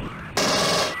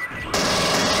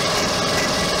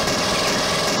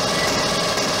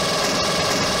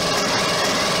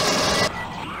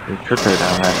 We could go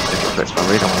down there for little bits, but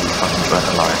we don't want to be fucking burnt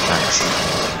alive, thanks.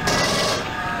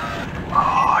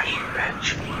 Oh,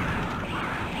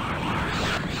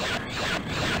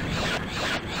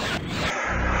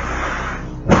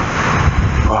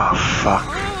 fuck.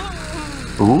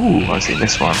 Ooh, I've seen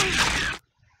this one.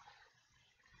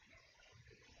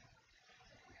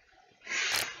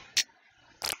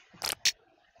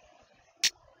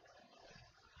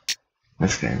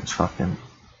 This game's fucking...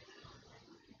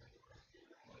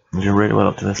 You're really well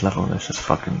up to this level and it's just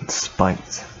fucking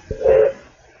spiked.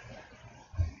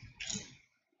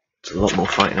 It's a lot more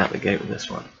fighting out the gate with this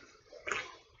one.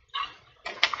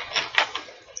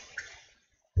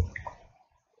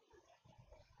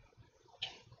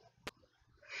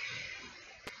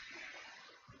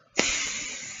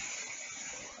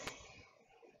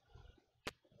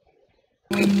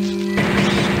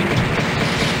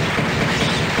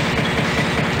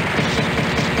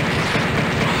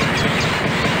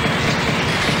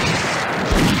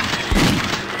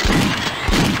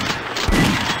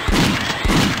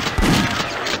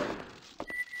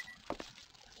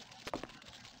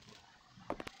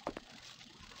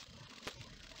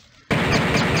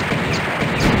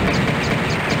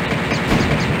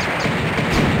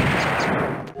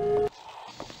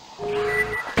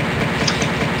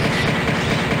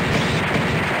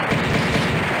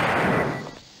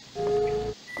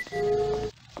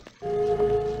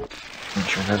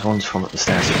 There's ones from at the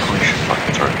stairs, you probably should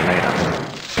fucking throw a grenade at them.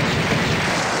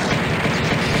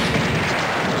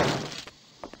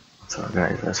 Throw a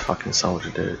grenade at those fucking soldier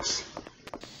dudes.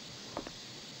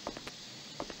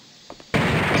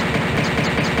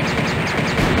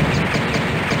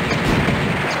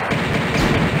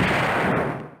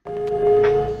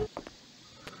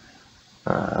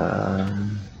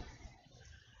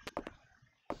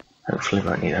 Hopefully we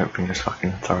won't need opening, just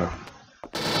fucking throw.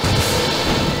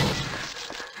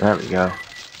 There we go.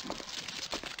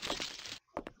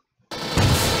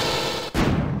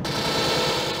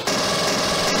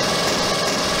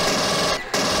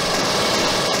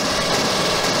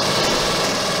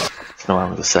 It's no one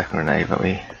with the second grenade, but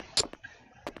we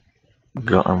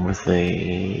got on with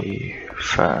the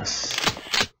first.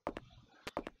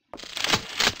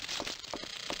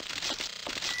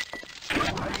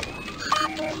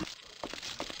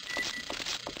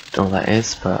 Don't know what that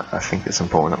is, but I think it's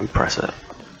important that we press it.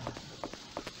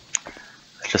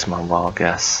 Just my wild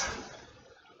guess.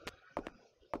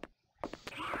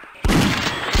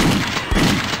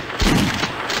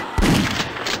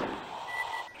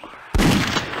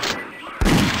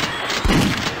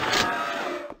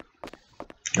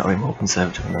 Gotta be more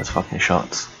conservative in those fucking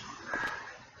shots.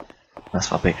 That's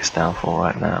my biggest downfall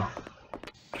right now.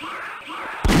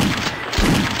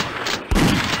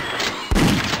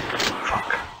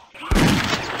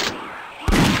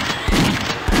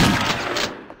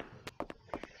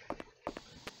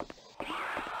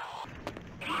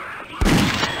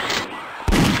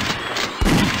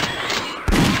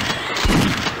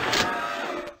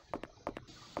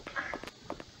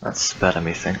 That's better,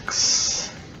 methinks.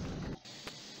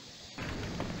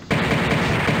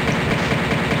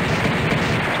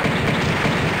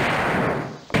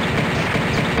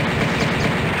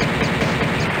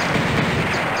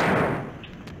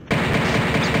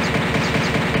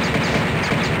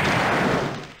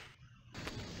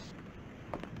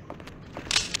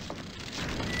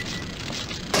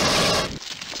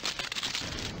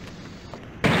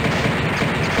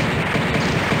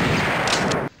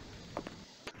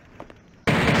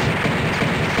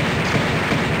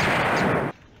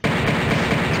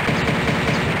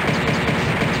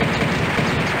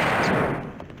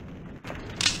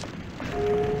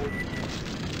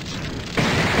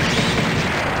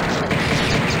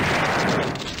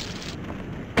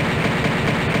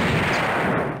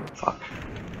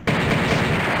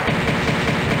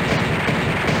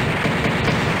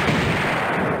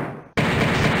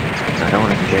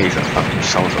 Engage that fucking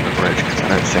soldier on the bridge, because I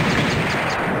don't think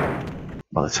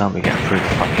by the time we get through the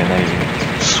fucking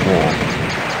alien swarm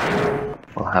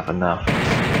we'll have enough.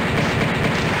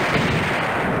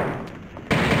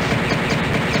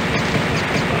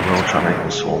 But we'll try and make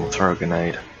them swarm, throw a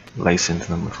grenade, lace into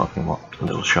them with fucking what,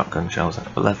 little shotgun shells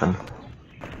at 11.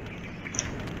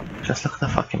 Just look at the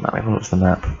fucking map, everyone looks at the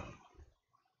map.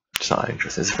 It's not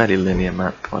interesting, it's a fairly linear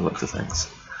map by the looks of things.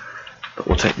 But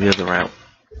we'll take the other route.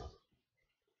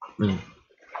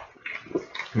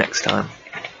 Next time,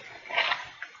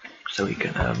 so we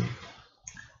can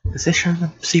is this showing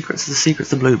the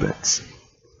secrets of blue bits?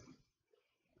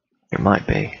 It might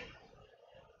be.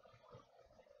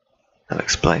 I'll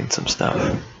explain some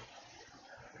stuff.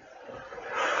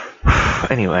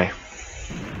 Anyway,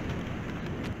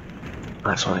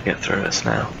 I just want to get through this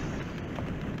now.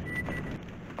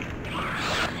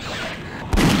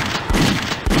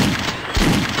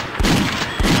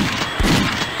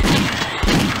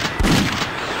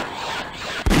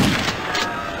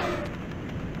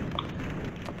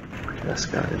 Let's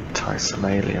go entice some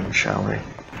aliens, shall we?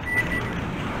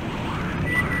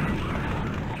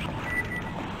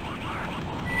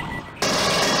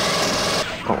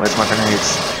 Oh, where's my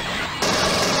grenades?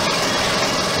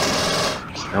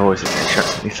 I always get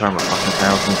shots at me, throw them a fucking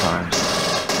 1,000 times.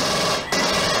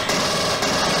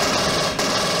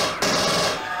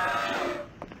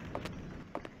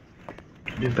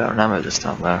 I'm doing better on ammo this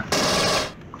time though.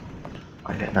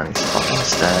 I'm getting down these fucking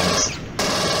stairs.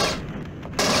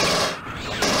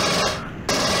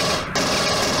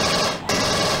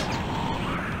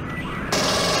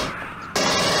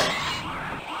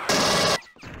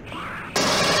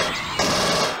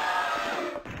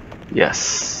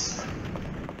 Yes.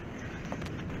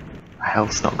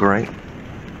 Health's not great.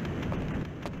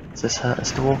 Does this hurt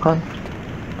us to walk on?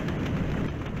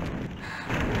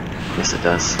 Yes, it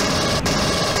does.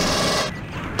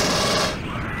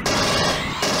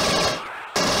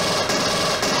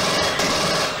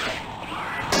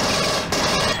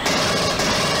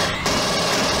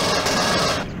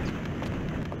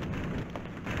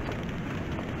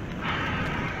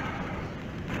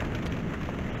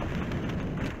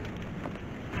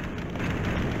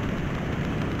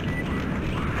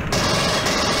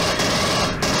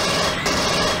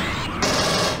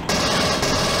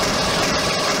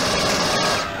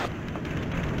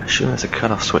 I assume there's a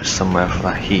cut-off switch somewhere for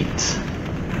that heat.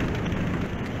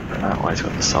 But that way's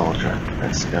got the soldier.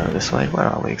 Let's go this way. Where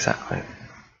are we exactly?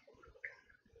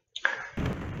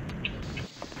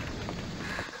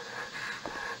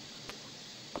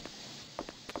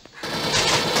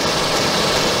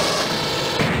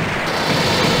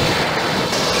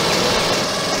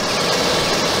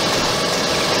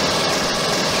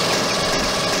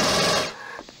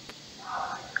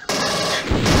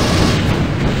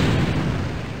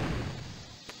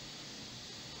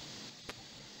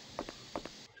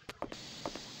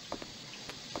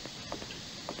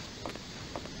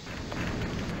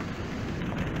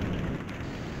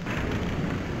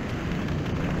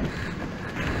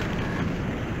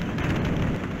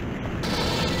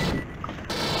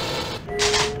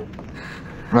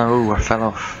 No, I fell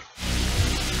off.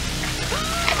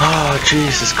 Oh,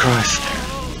 Jesus Christ.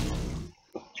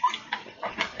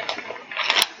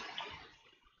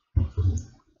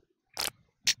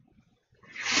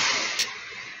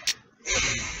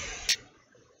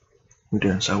 I'm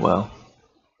doing so well.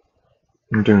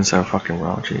 I'm doing so fucking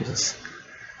well, Jesus.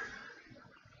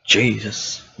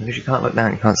 Jesus. Because you can't look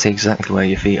down, you can't see exactly where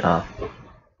your feet are.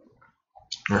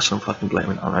 That's what I'm fucking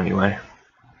blaming it on anyway.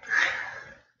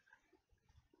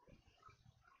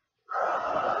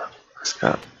 Let's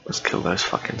go. Let's kill those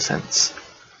fucking synths.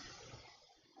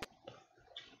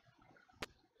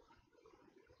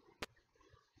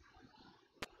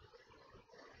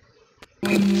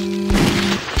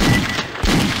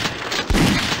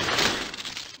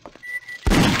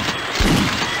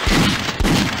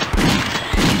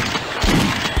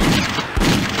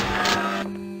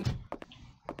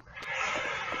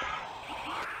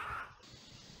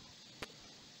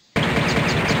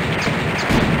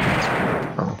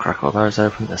 Crack all those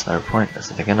open, there's no point, there's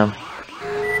nothing in them.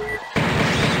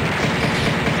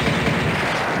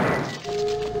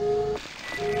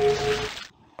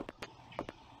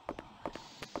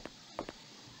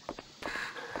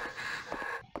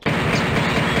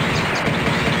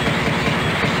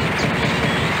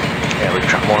 Yeah, we've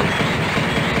trapped one.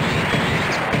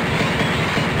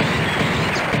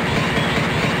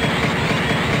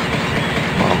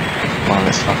 Come on,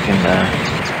 this fucking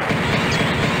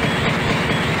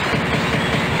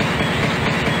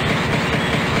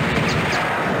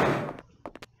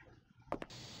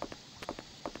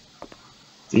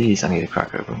These I need to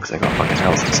crack open because they got fucking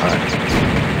health inside.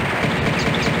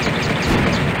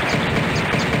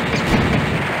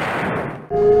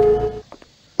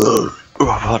 Ugh.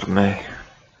 Oh, pardon me.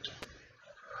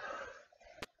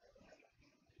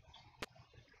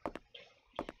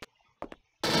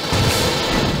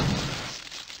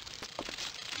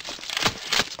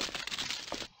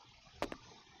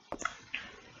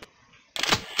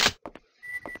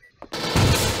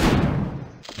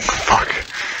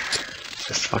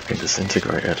 Just fucking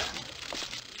disintegrated.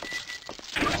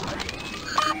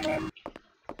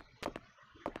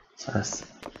 So there's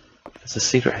a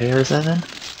secret here, is there then?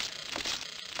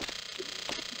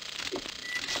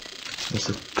 There's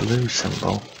a blue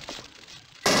symbol.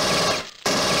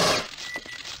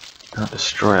 Can't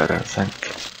destroy it, I don't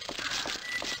think.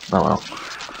 Oh well.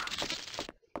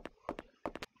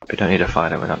 We don't need to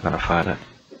fight it, we're not gonna fight it.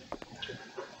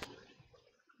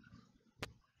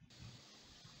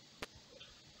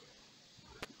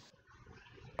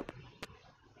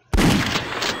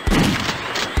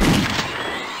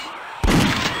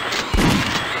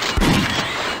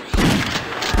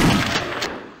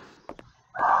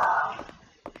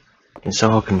 You're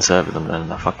so conservative with them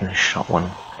then, I fucking shot one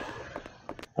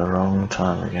the wrong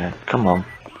time again. Come on.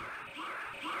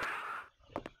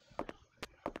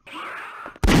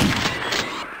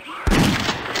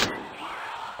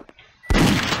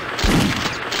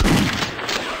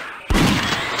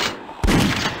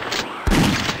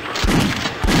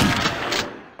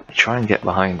 They try and get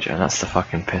behind you, and that's the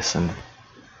fucking piss and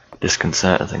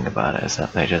disconcerting thing about it, is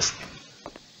that they just...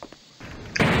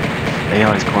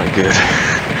 AI is quite good,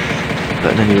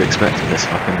 but then you expect this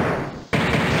fucking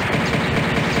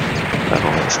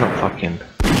level. It's not fucking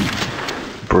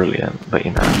brilliant, but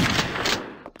you know,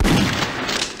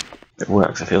 it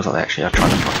works. It feels like they actually are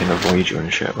trying to fucking avoid you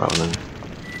and shit rather than,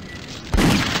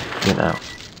 you know,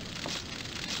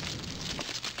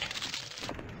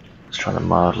 just trying to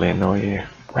mildly annoy you.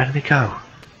 Where did he go?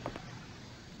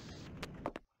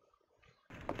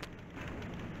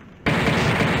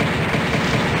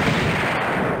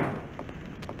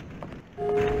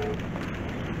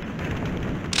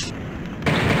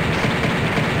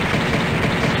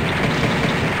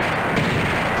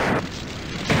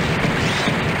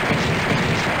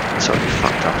 Sorry,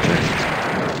 fucked up there.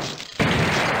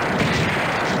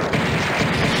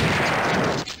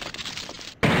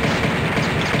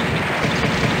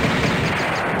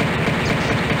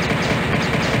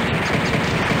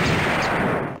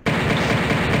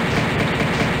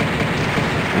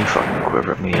 You fucking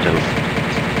quiver at me, you little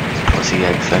pussy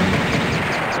egg thing.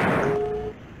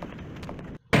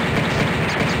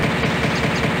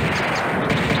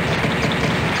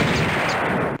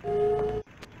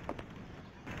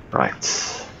 Right.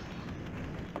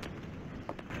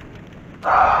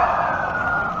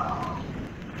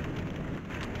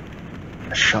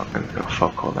 A shotgun's got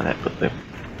fuck all in it, but the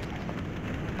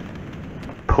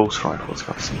pulse rifle's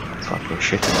got some fucking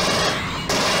shit in it.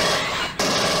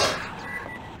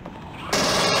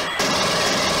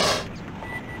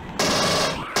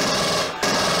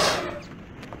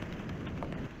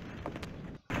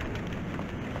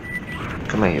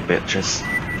 Come here, you bitches.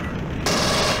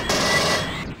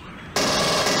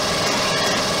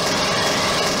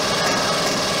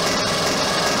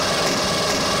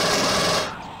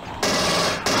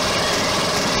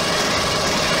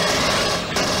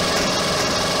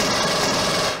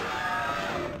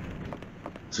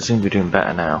 So seem to be doing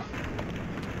better now.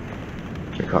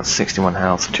 We've got 61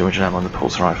 health and 200 ammo on the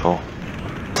pulse rifle.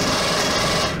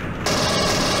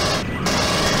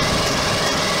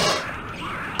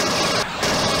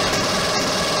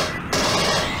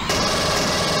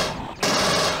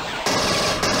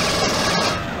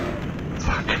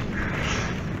 Fuck.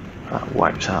 That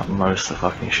wipes out most of the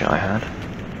fucking shit I had.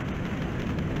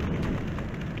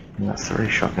 And that's 3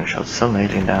 shotgun shots. Still an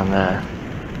alien down there.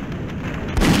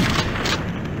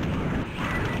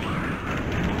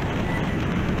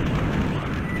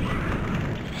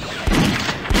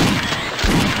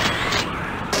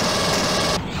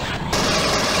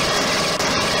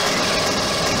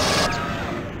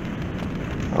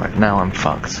 Right, now I'm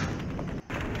fucked.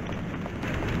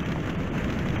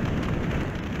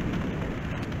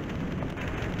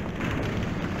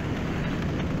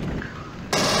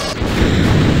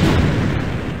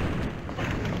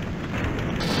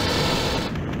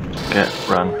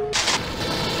 Run.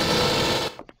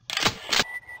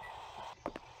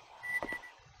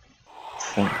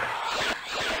 Think.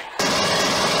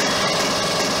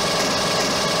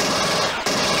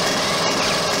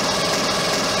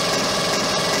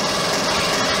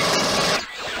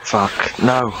 Fuck,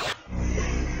 no.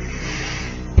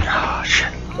 Oh,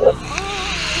 shit.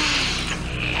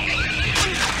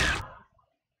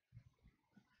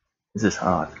 This is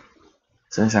hard.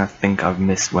 Since I think I've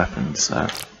missed weapons, so...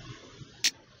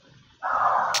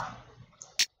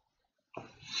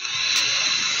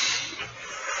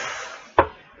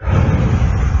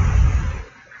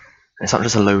 It's not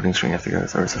just a loading screen you have to go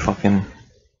through, it's a fucking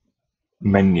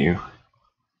menu.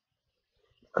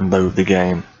 And load the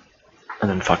game. And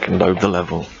then fucking load the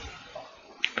level.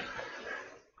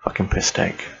 Fucking piss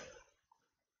take.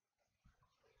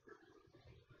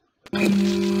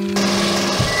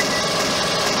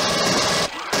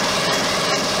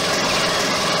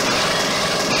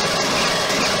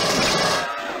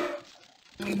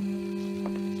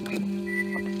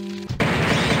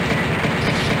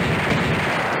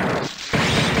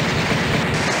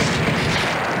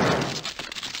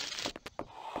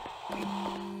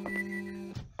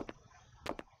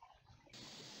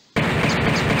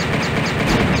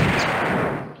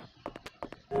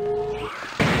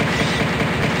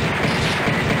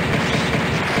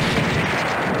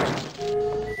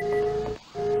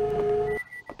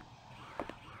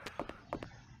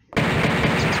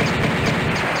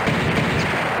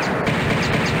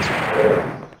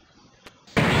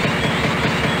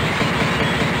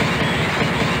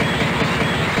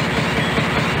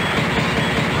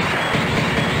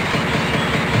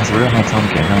 a real hard time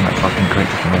getting around that fucking crate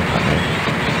to come over at me.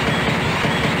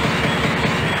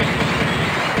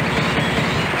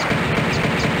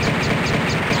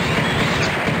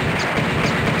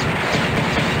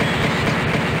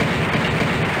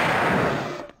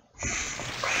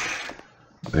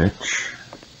 Bitch.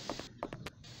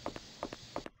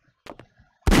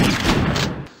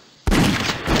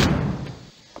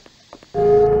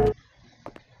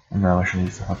 Now I should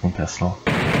use the fucking pistol.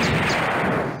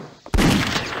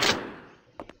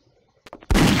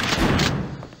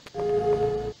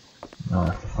 Now I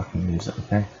have to fucking use it,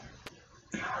 okay?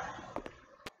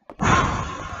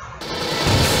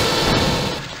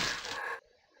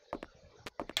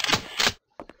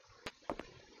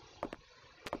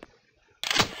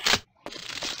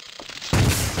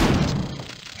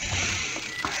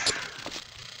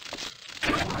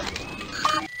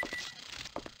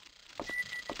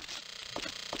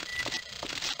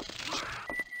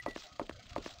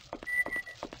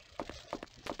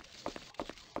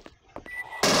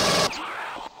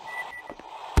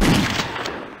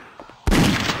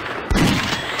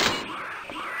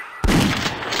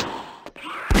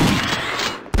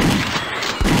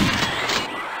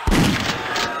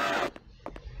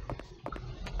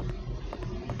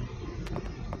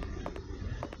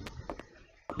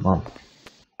 Come on.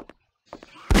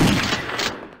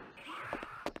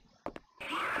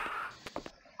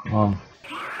 Come on.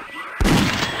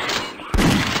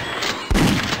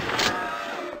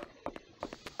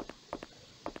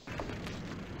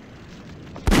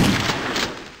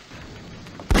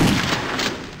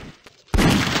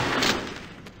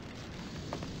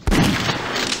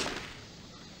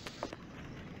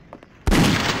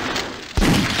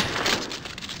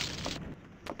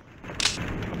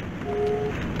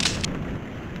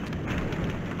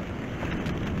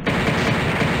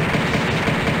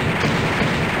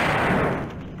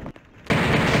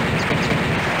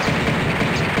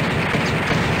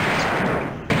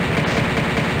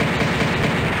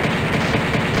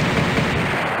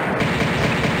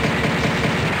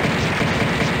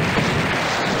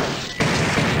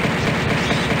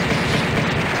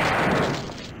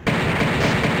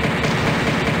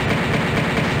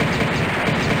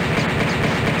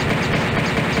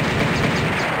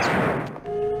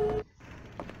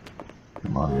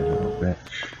 Come on, you little bitch.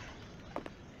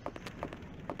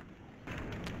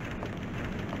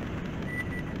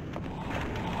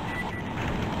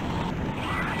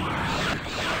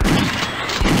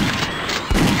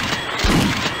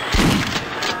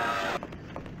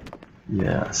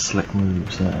 Yeah, slick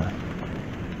moves there.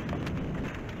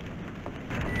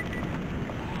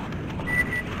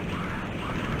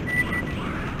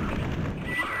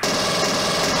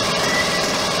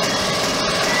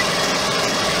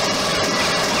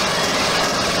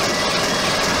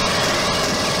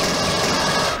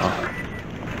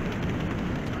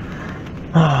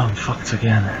 Oh, I'm fucked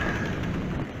again.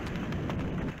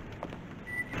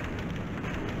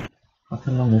 How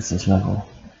long is this level?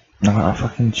 I've got a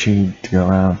fucking tube to go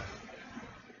around.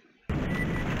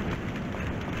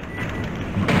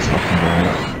 Let's fucking go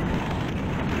up.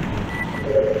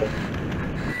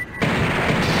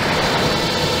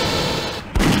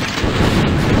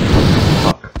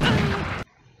 Fuck.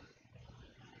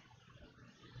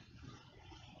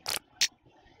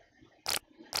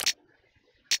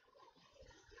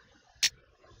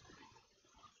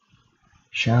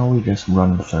 Shall we just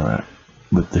run through it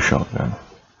with the shotgun?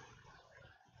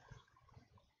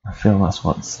 I feel that's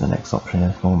what's the next option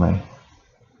is for me.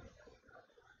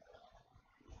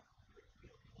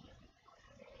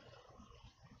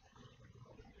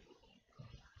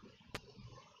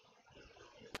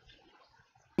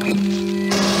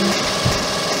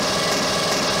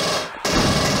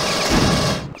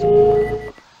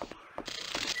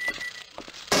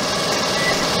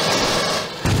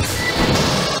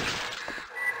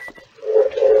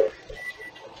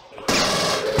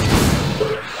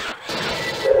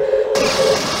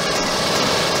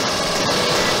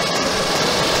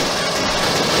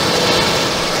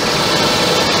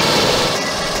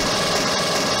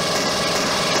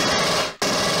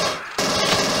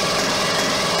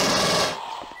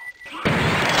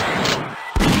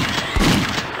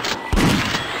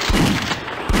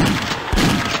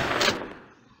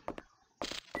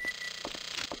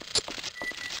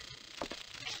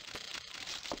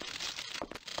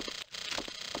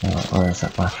 Where is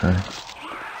that battery?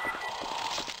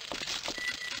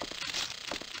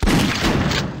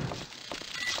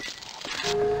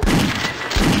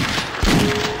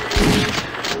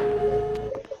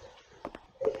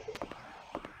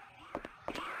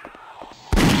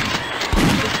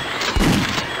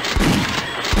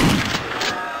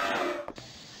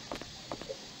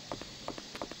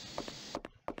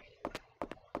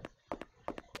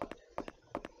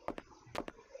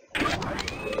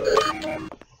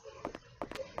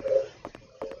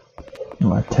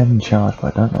 I have 10 charge,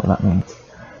 but I don't know what that means.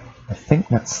 I think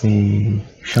that's the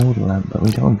shoulder lamp, but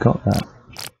we haven't got that.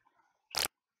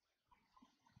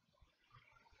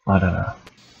 I don't know.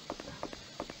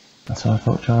 That's what I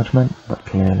thought charge meant, but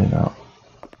clearly not.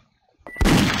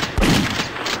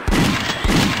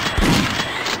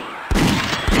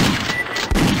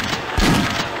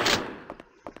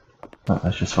 Oh,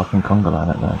 let's just fucking conga line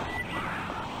it then.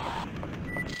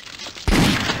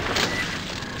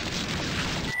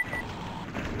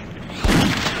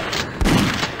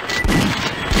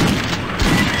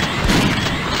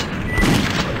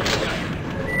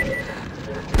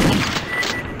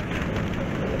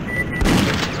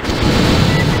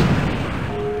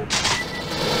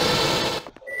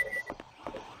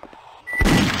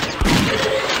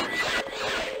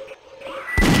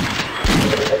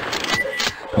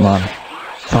 Come on.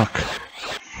 Fuck.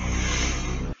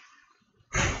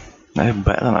 They're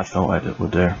better than I thought it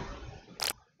would do.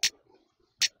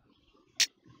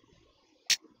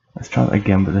 Let's try it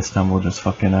again, but this time we'll just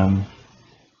fucking I'm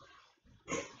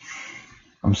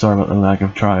sorry about the lag,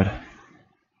 I've tried.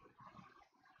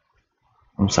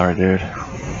 I'm sorry, dude.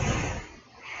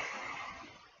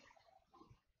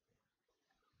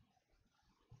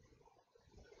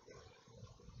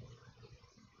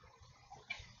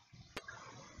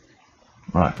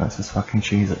 Right, let's just fucking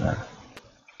cheese it then.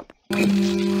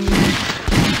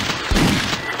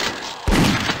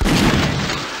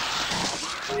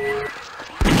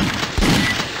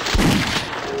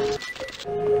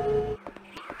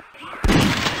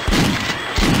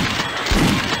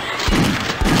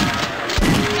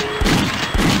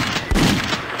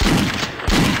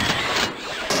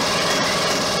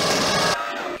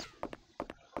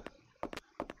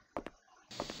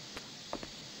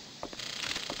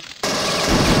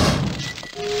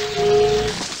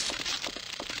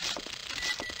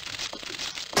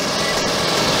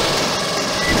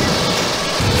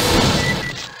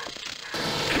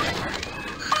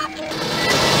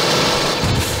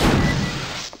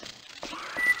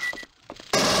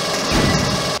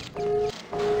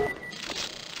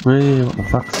 Really, what the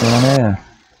fuck's going on here?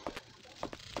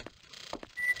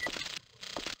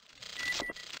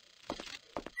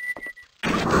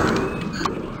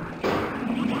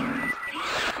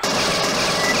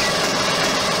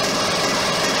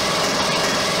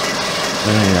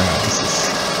 Yeah, this is...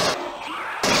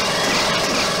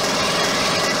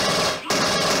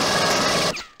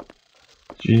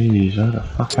 Jeez, where the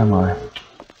fuck am I?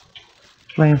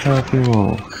 Flamethrower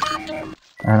fuel!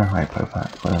 And a hypo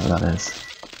pack, whatever that is.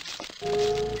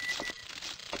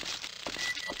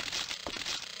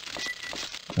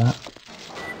 That.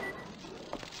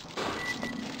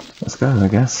 Let's go, I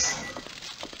guess.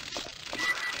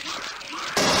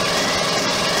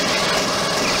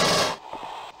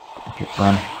 Okay,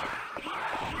 run.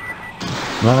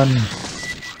 Run!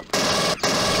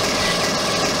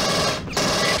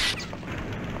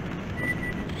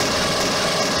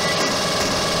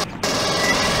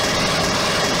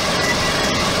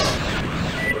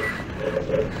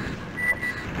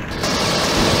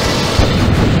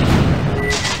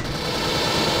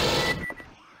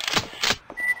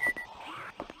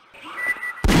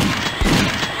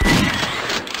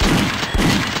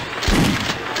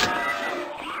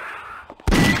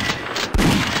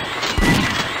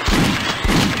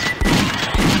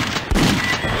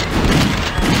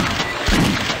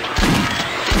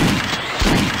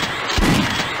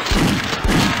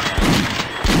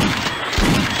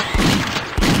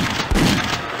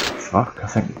 Fuck, I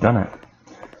think we've done it.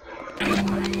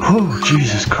 Oh,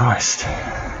 Jesus Christ.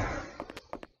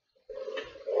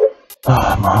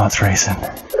 Oh, my heart's racing.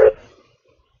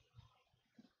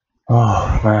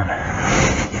 Oh,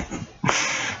 man.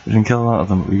 We didn't kill a lot of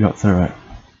them, but we got through it.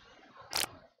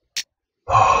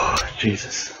 Oh,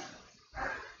 Jesus.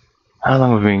 How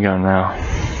long have we been going now?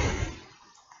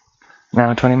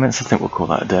 Now 20 minutes, I think we'll call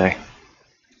that a day.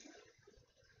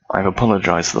 I've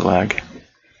apologised for the lag.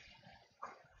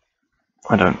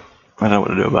 I don't know what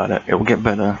to do about it. It will get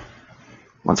better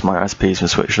once my ISPs are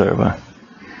switched over.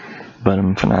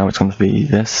 But for now it's going to be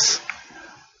this.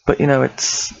 But you know,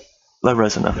 it's low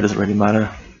res enough, it doesn't really matter.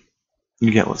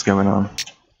 You get what's going on.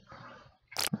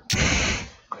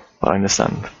 But I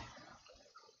understand.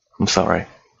 I'm sorry.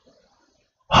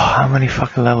 Oh, how many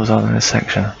fucking levels are there in this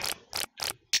section?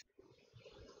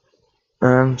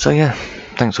 So yeah,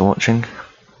 thanks for watching.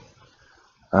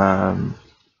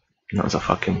 That was a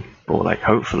fucking ball ache.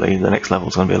 Hopefully the next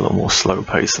level's gonna be a little more slow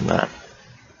paced than that.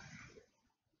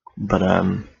 But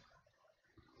I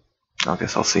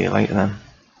guess I'll see you later then.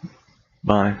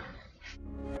 Bye.